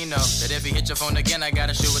ex, and he know that if he hit your phone again, I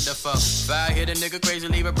gotta shoot with the foe. If I hit a nigga crazy,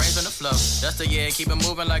 leave her brains on the floor. That's the yeah, keep it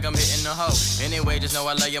moving like I'm hitting the hoe. Anyway, just know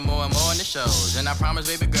I love you more and more in the shows. And I promise,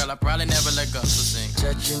 baby girl, I probably never let go, so sing.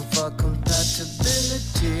 Searching for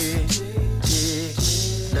compatibility,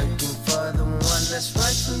 looking for the one that's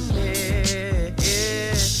right for me.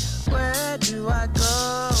 Where do I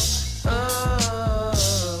go?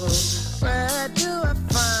 Oh, where do I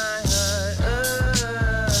find her?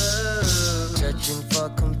 Searching for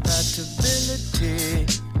compatibility,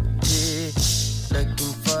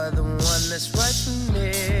 looking for the one that's right for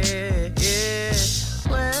me.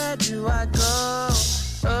 Where do I go?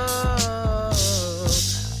 Oh,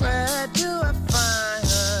 where do I find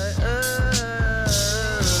her?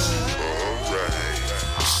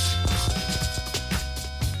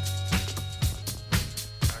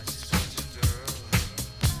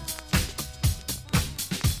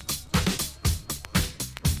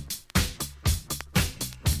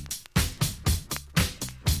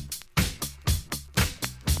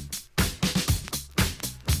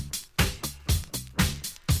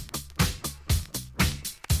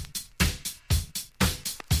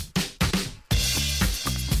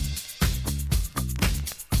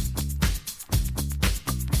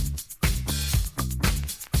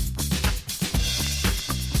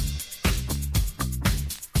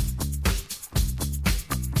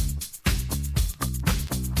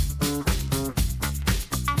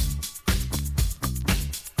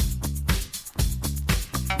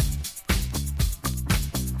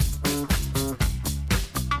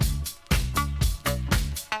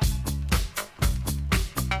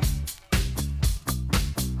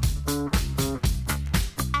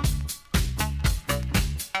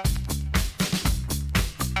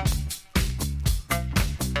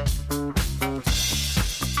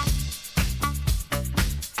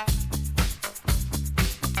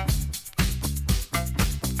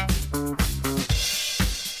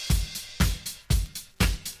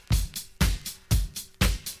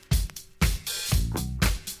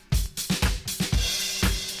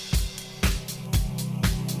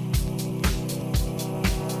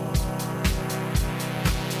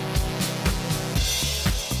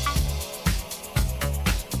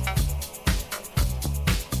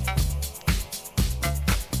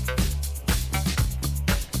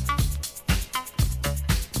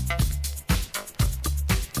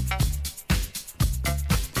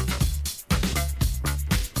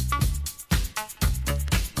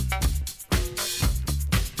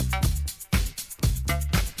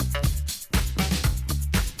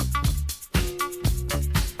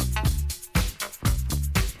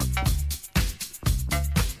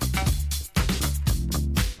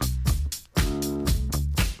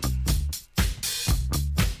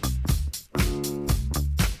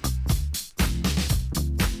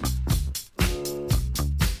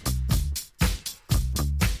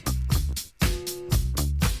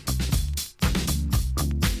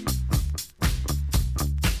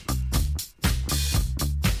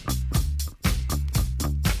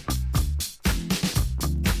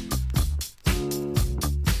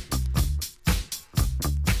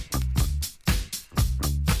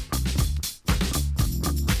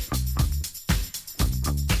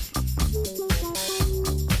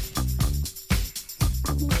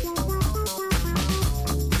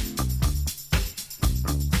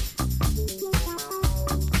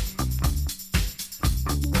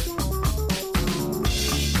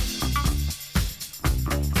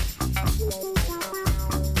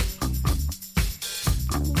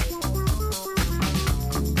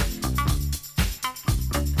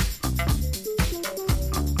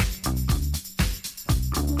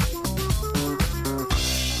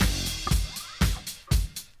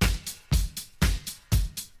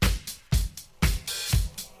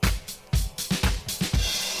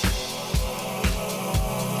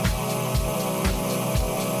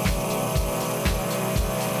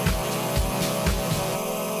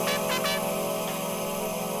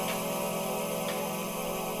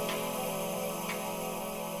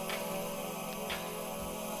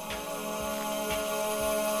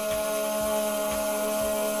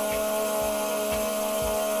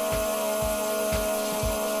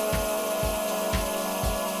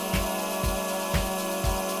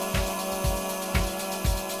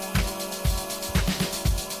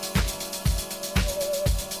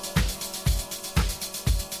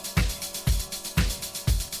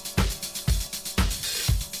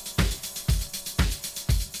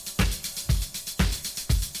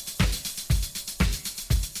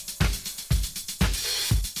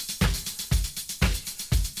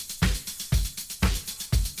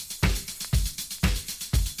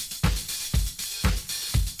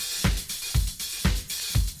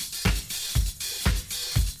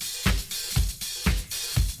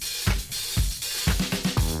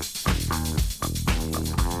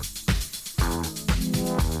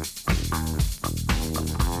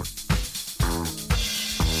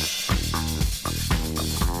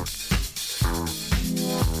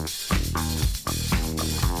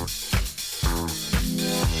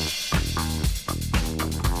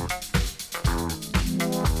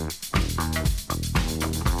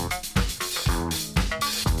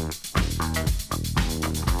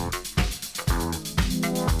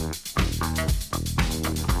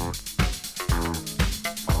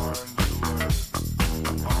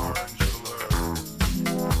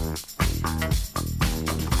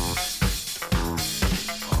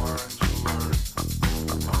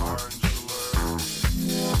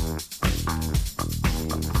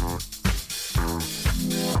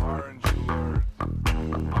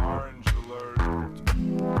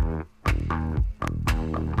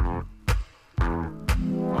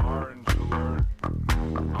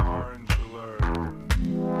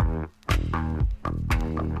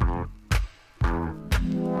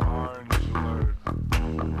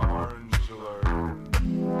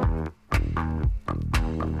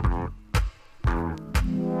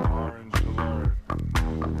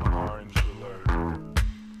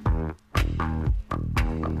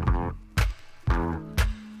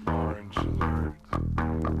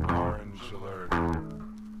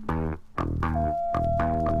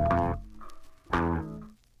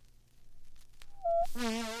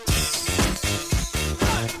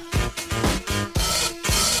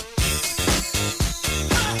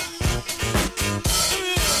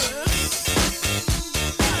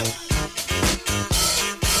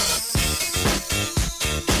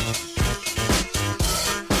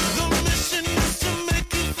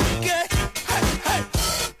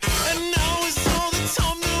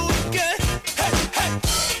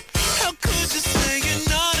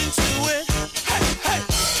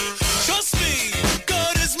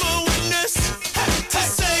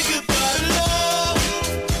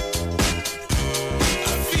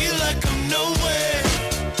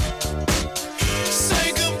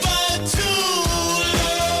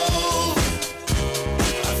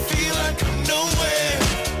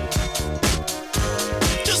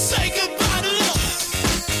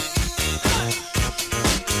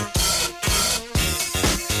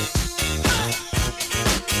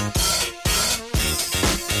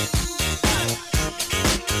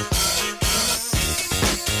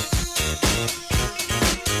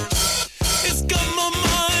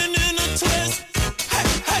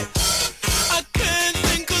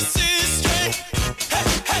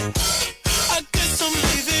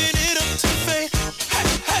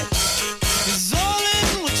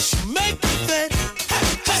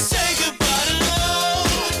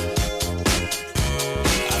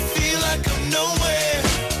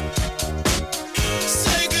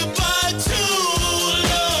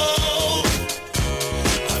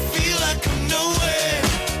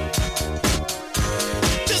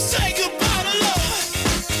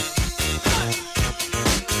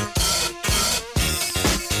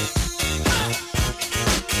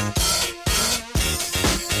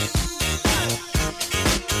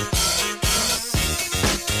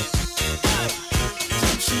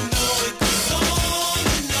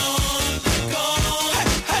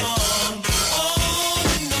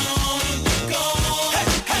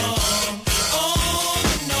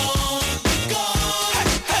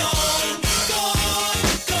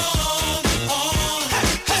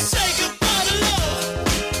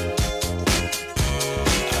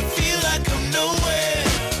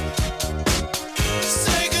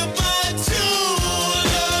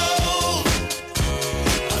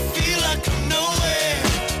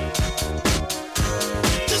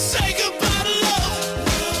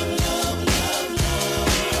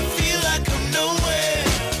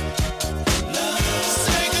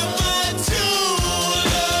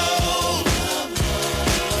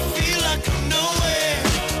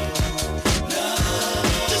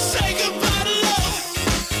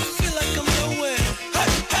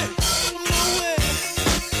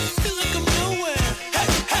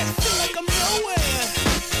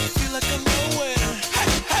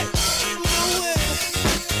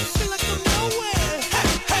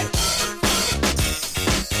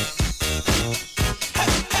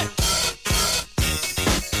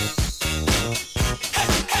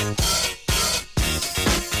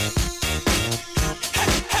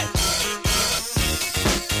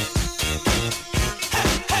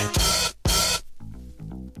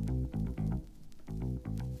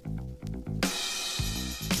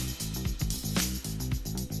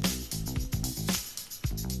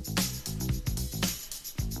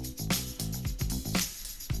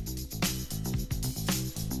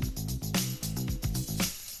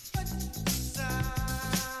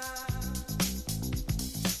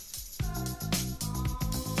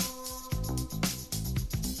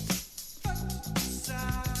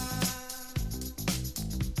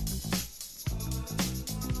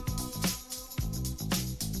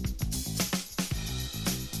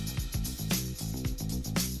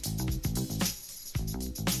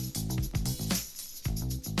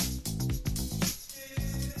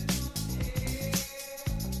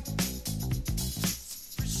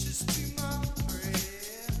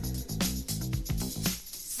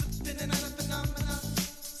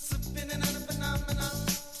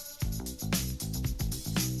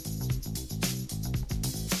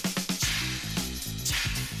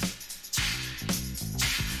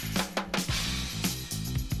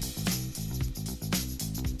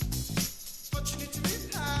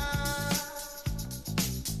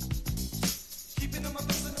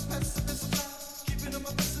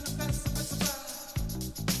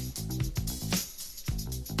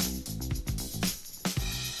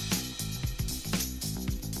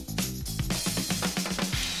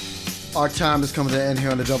 Our time is coming to an end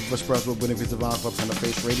here on the Jumpoff Express with Buena Vista Club on the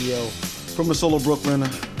Face Radio from the Solo Brooklyn.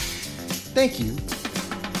 Thank you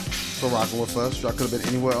for rocking with us. Y'all could have been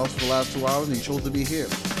anywhere else for the last 2 hours and you chose to be here.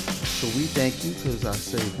 So we thank you, because I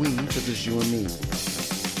say we, because it's you and me.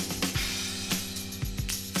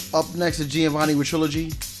 Up next is Giovanni with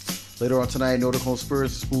Trilogy. Later on tonight, Nordic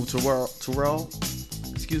Spirits, Smooth Terrell,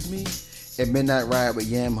 and Midnight Riot with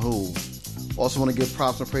Yam Who. Also want to give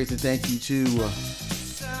props and praise and thank you to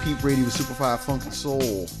Pete Brady with Superfly Funk and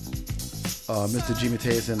Soul, Mr. G.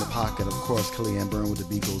 Mateus in the Pocket, of course, Kellyanne Byrne with The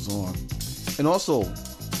Beat Goes On, and also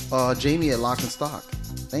Jamie at Lock and Stock.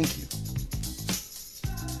 Thank you.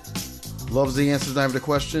 Love's the answer, not even the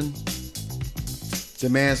question.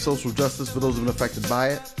 Demand social justice for those who've been affected by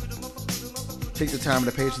it. Take the time and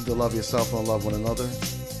the patience to love yourself and love one another.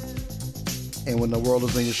 And when the world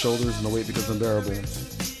is on your shoulders and the weight becomes unbearable,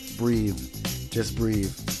 breathe. Just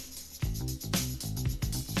breathe.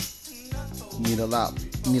 You need a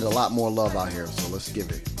lot more love out here, so let's give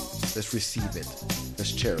it. Let's receive it.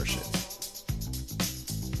 Let's cherish it.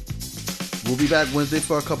 We'll be back Wednesday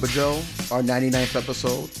for a Cup of Joe, our 99th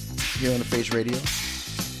episode here on the Face Radio.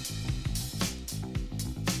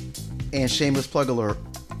 And shameless plug alert.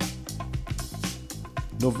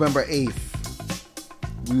 November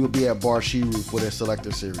 8th, we will be at Bar She Roof for their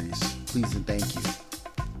Selector Series. Please and thank you.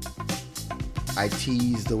 I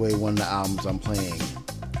teased away one of the albums I'm playing.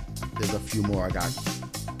 There's a few more I got,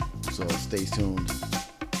 so stay tuned.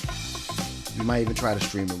 We might even try to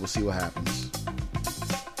stream it. We'll see what happens.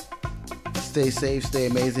 Stay safe, stay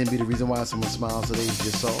amazing, be the reason why someone smiles today is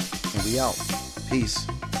yourself, and we out. Peace.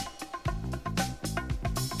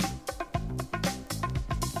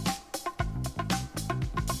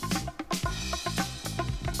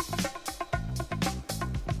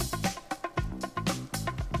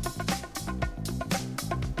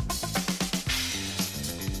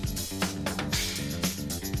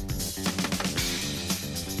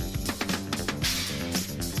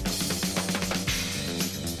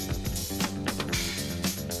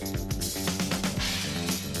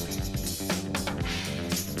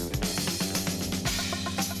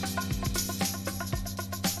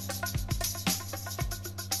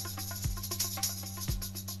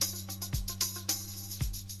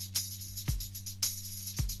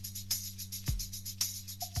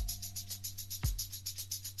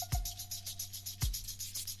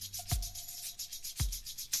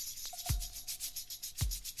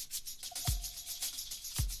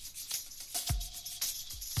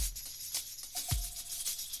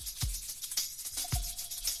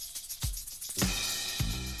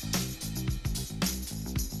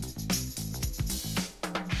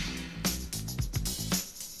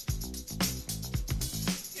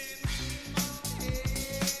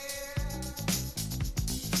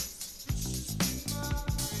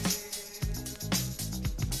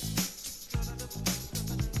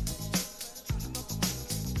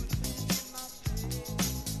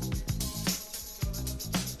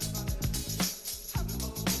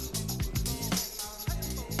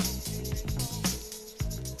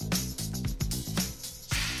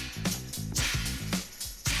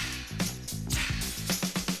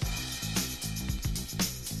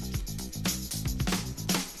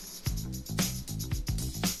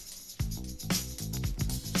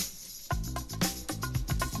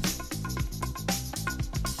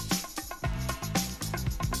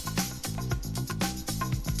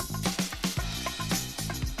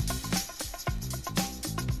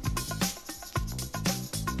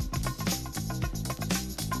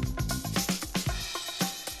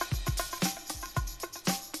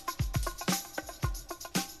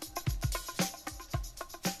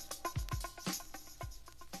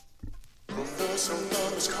 So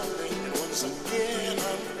love is calling, and once again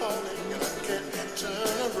I'm falling, and I can't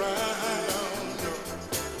turn around.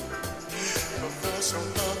 So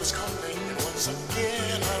love is calling, and once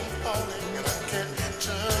again I'm falling, and I can't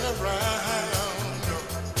turn around.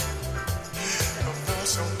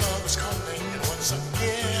 So love is calling, and once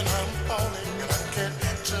again I'm falling, and I can't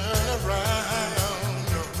turn around.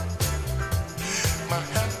 My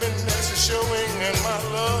happiness is showing, and my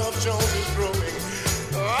love jolt is growing.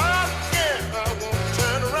 I won't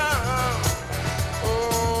turn around.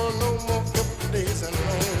 Oh, no more couple days and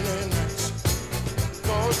lonely nights.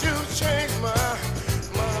 'Cause you changed my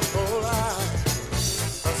whole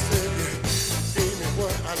life. I said you gave me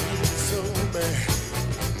what I needed so bad.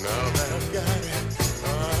 Now that I've got it,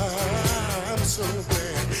 I'm so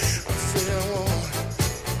glad. I said I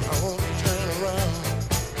won't turn around.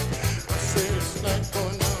 I said it's like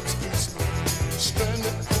going down the street slow,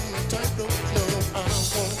 stranded on the tightrope. No, I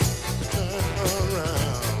won't turn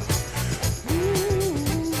around. Ooh.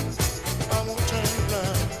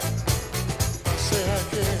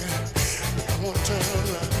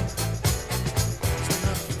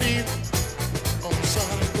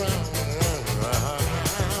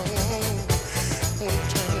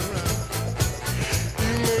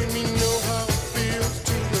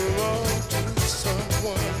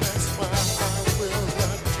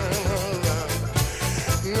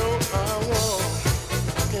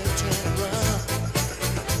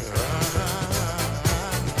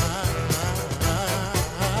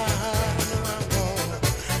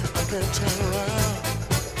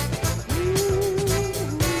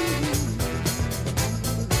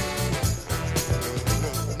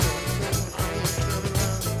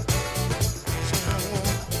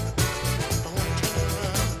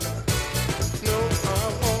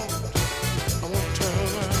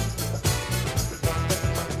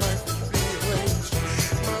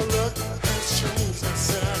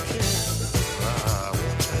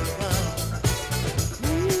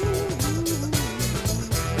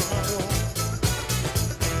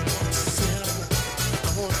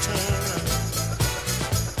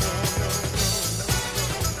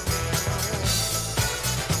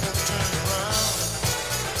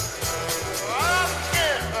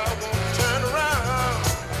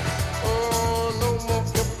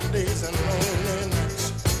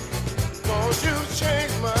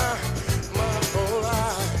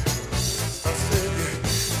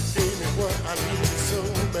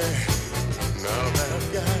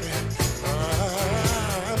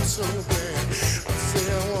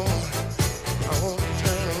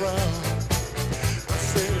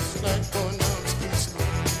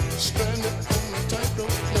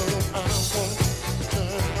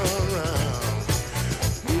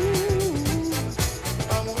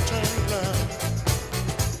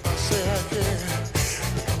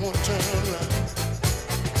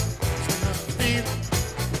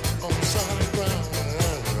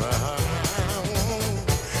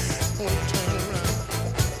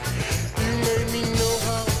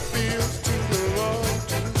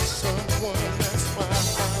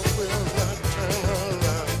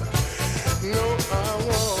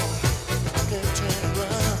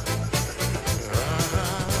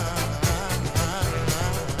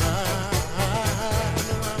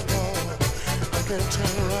 can't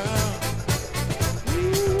turn around.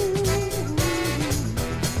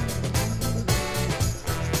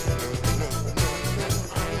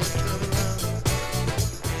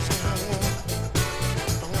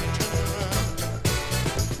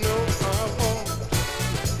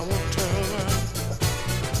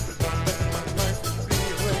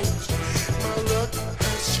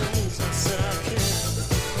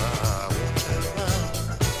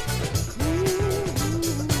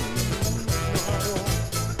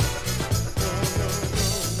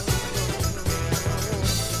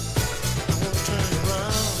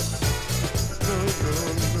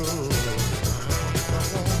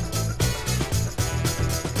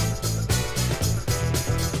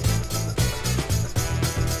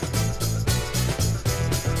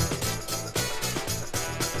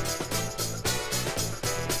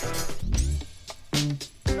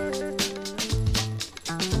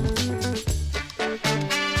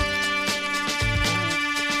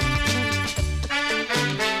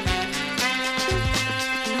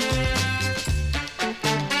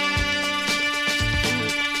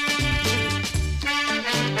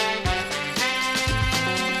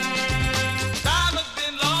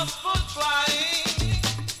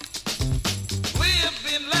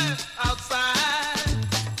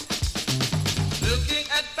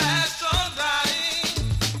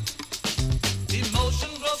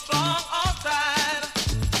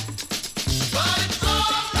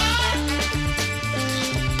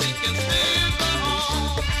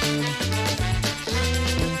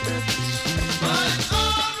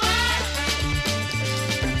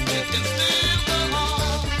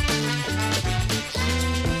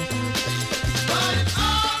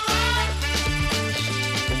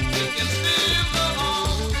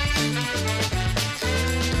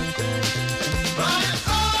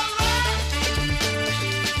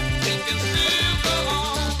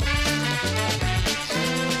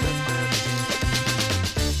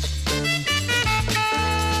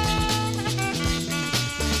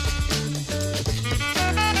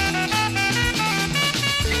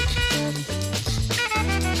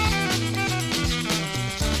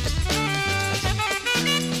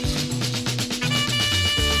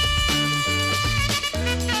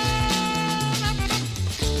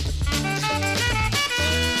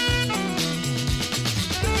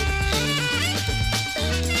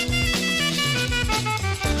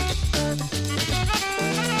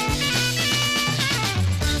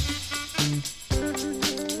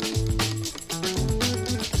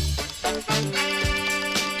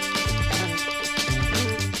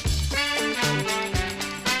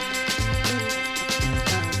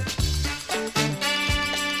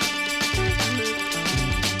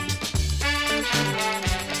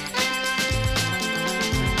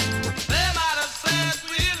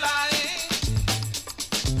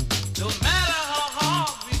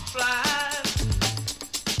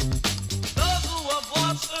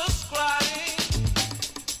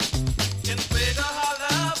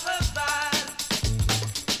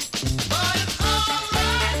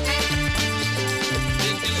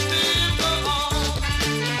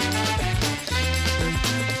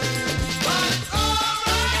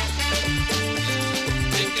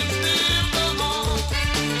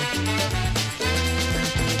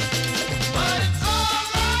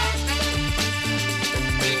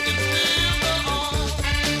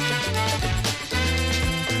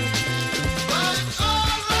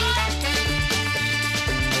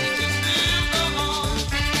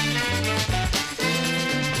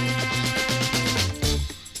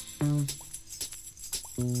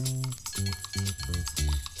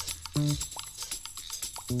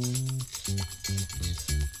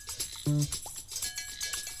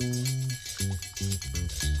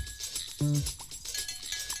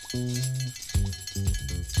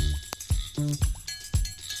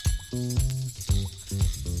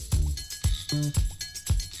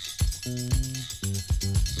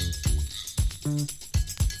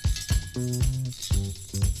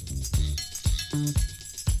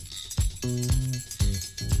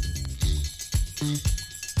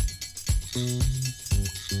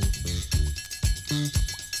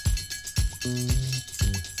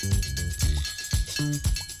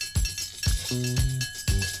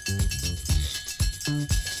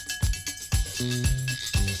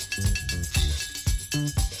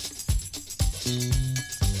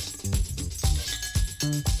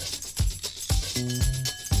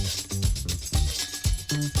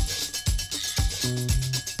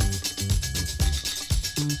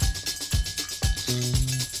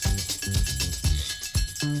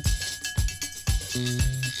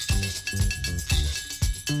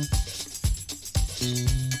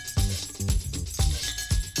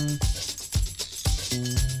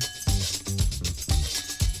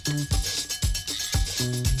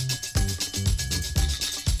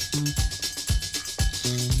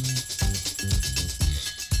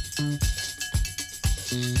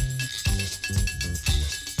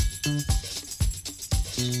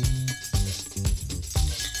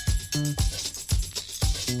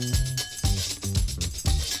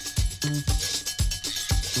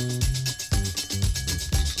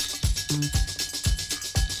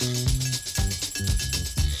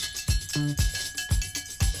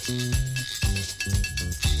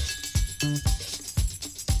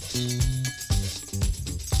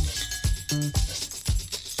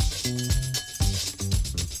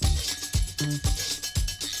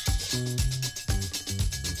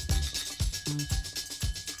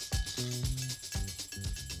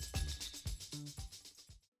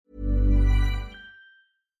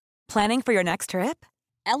 Planning for your next trip?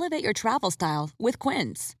 Elevate your travel style with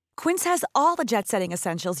Quince. Quince has all the jet-setting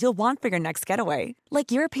essentials you'll want for your next getaway,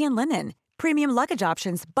 like European linen, premium luggage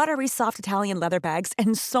options, buttery soft Italian leather bags,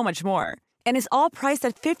 and so much more. And is all priced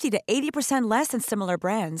at 50 to 80% less than similar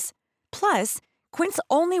brands. Plus, Quince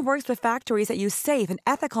only works with factories that use safe and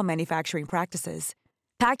ethical manufacturing practices.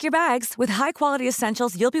 Pack your bags with high-quality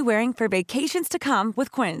essentials you'll be wearing for vacations to come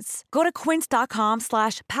with Quince. Go to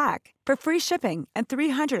quince.com/pack for free shipping and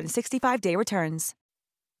 365-day returns.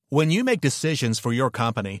 When you make decisions for your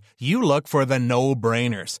company, you look for the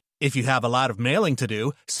no-brainers. If you have a lot of mailing to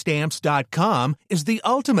do, Stamps.com is the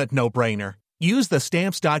ultimate no-brainer. Use the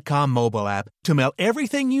Stamps.com mobile app to mail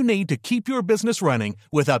everything you need to keep your business running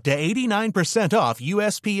with up to 89% off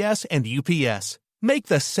USPS and UPS. Make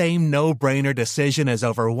the same no-brainer decision as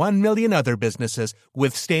over 1 million other businesses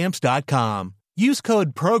with Stamps.com. Use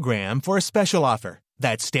code PROGRAM for a special offer.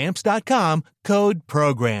 That's Stamps.com, code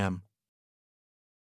PROGRAM.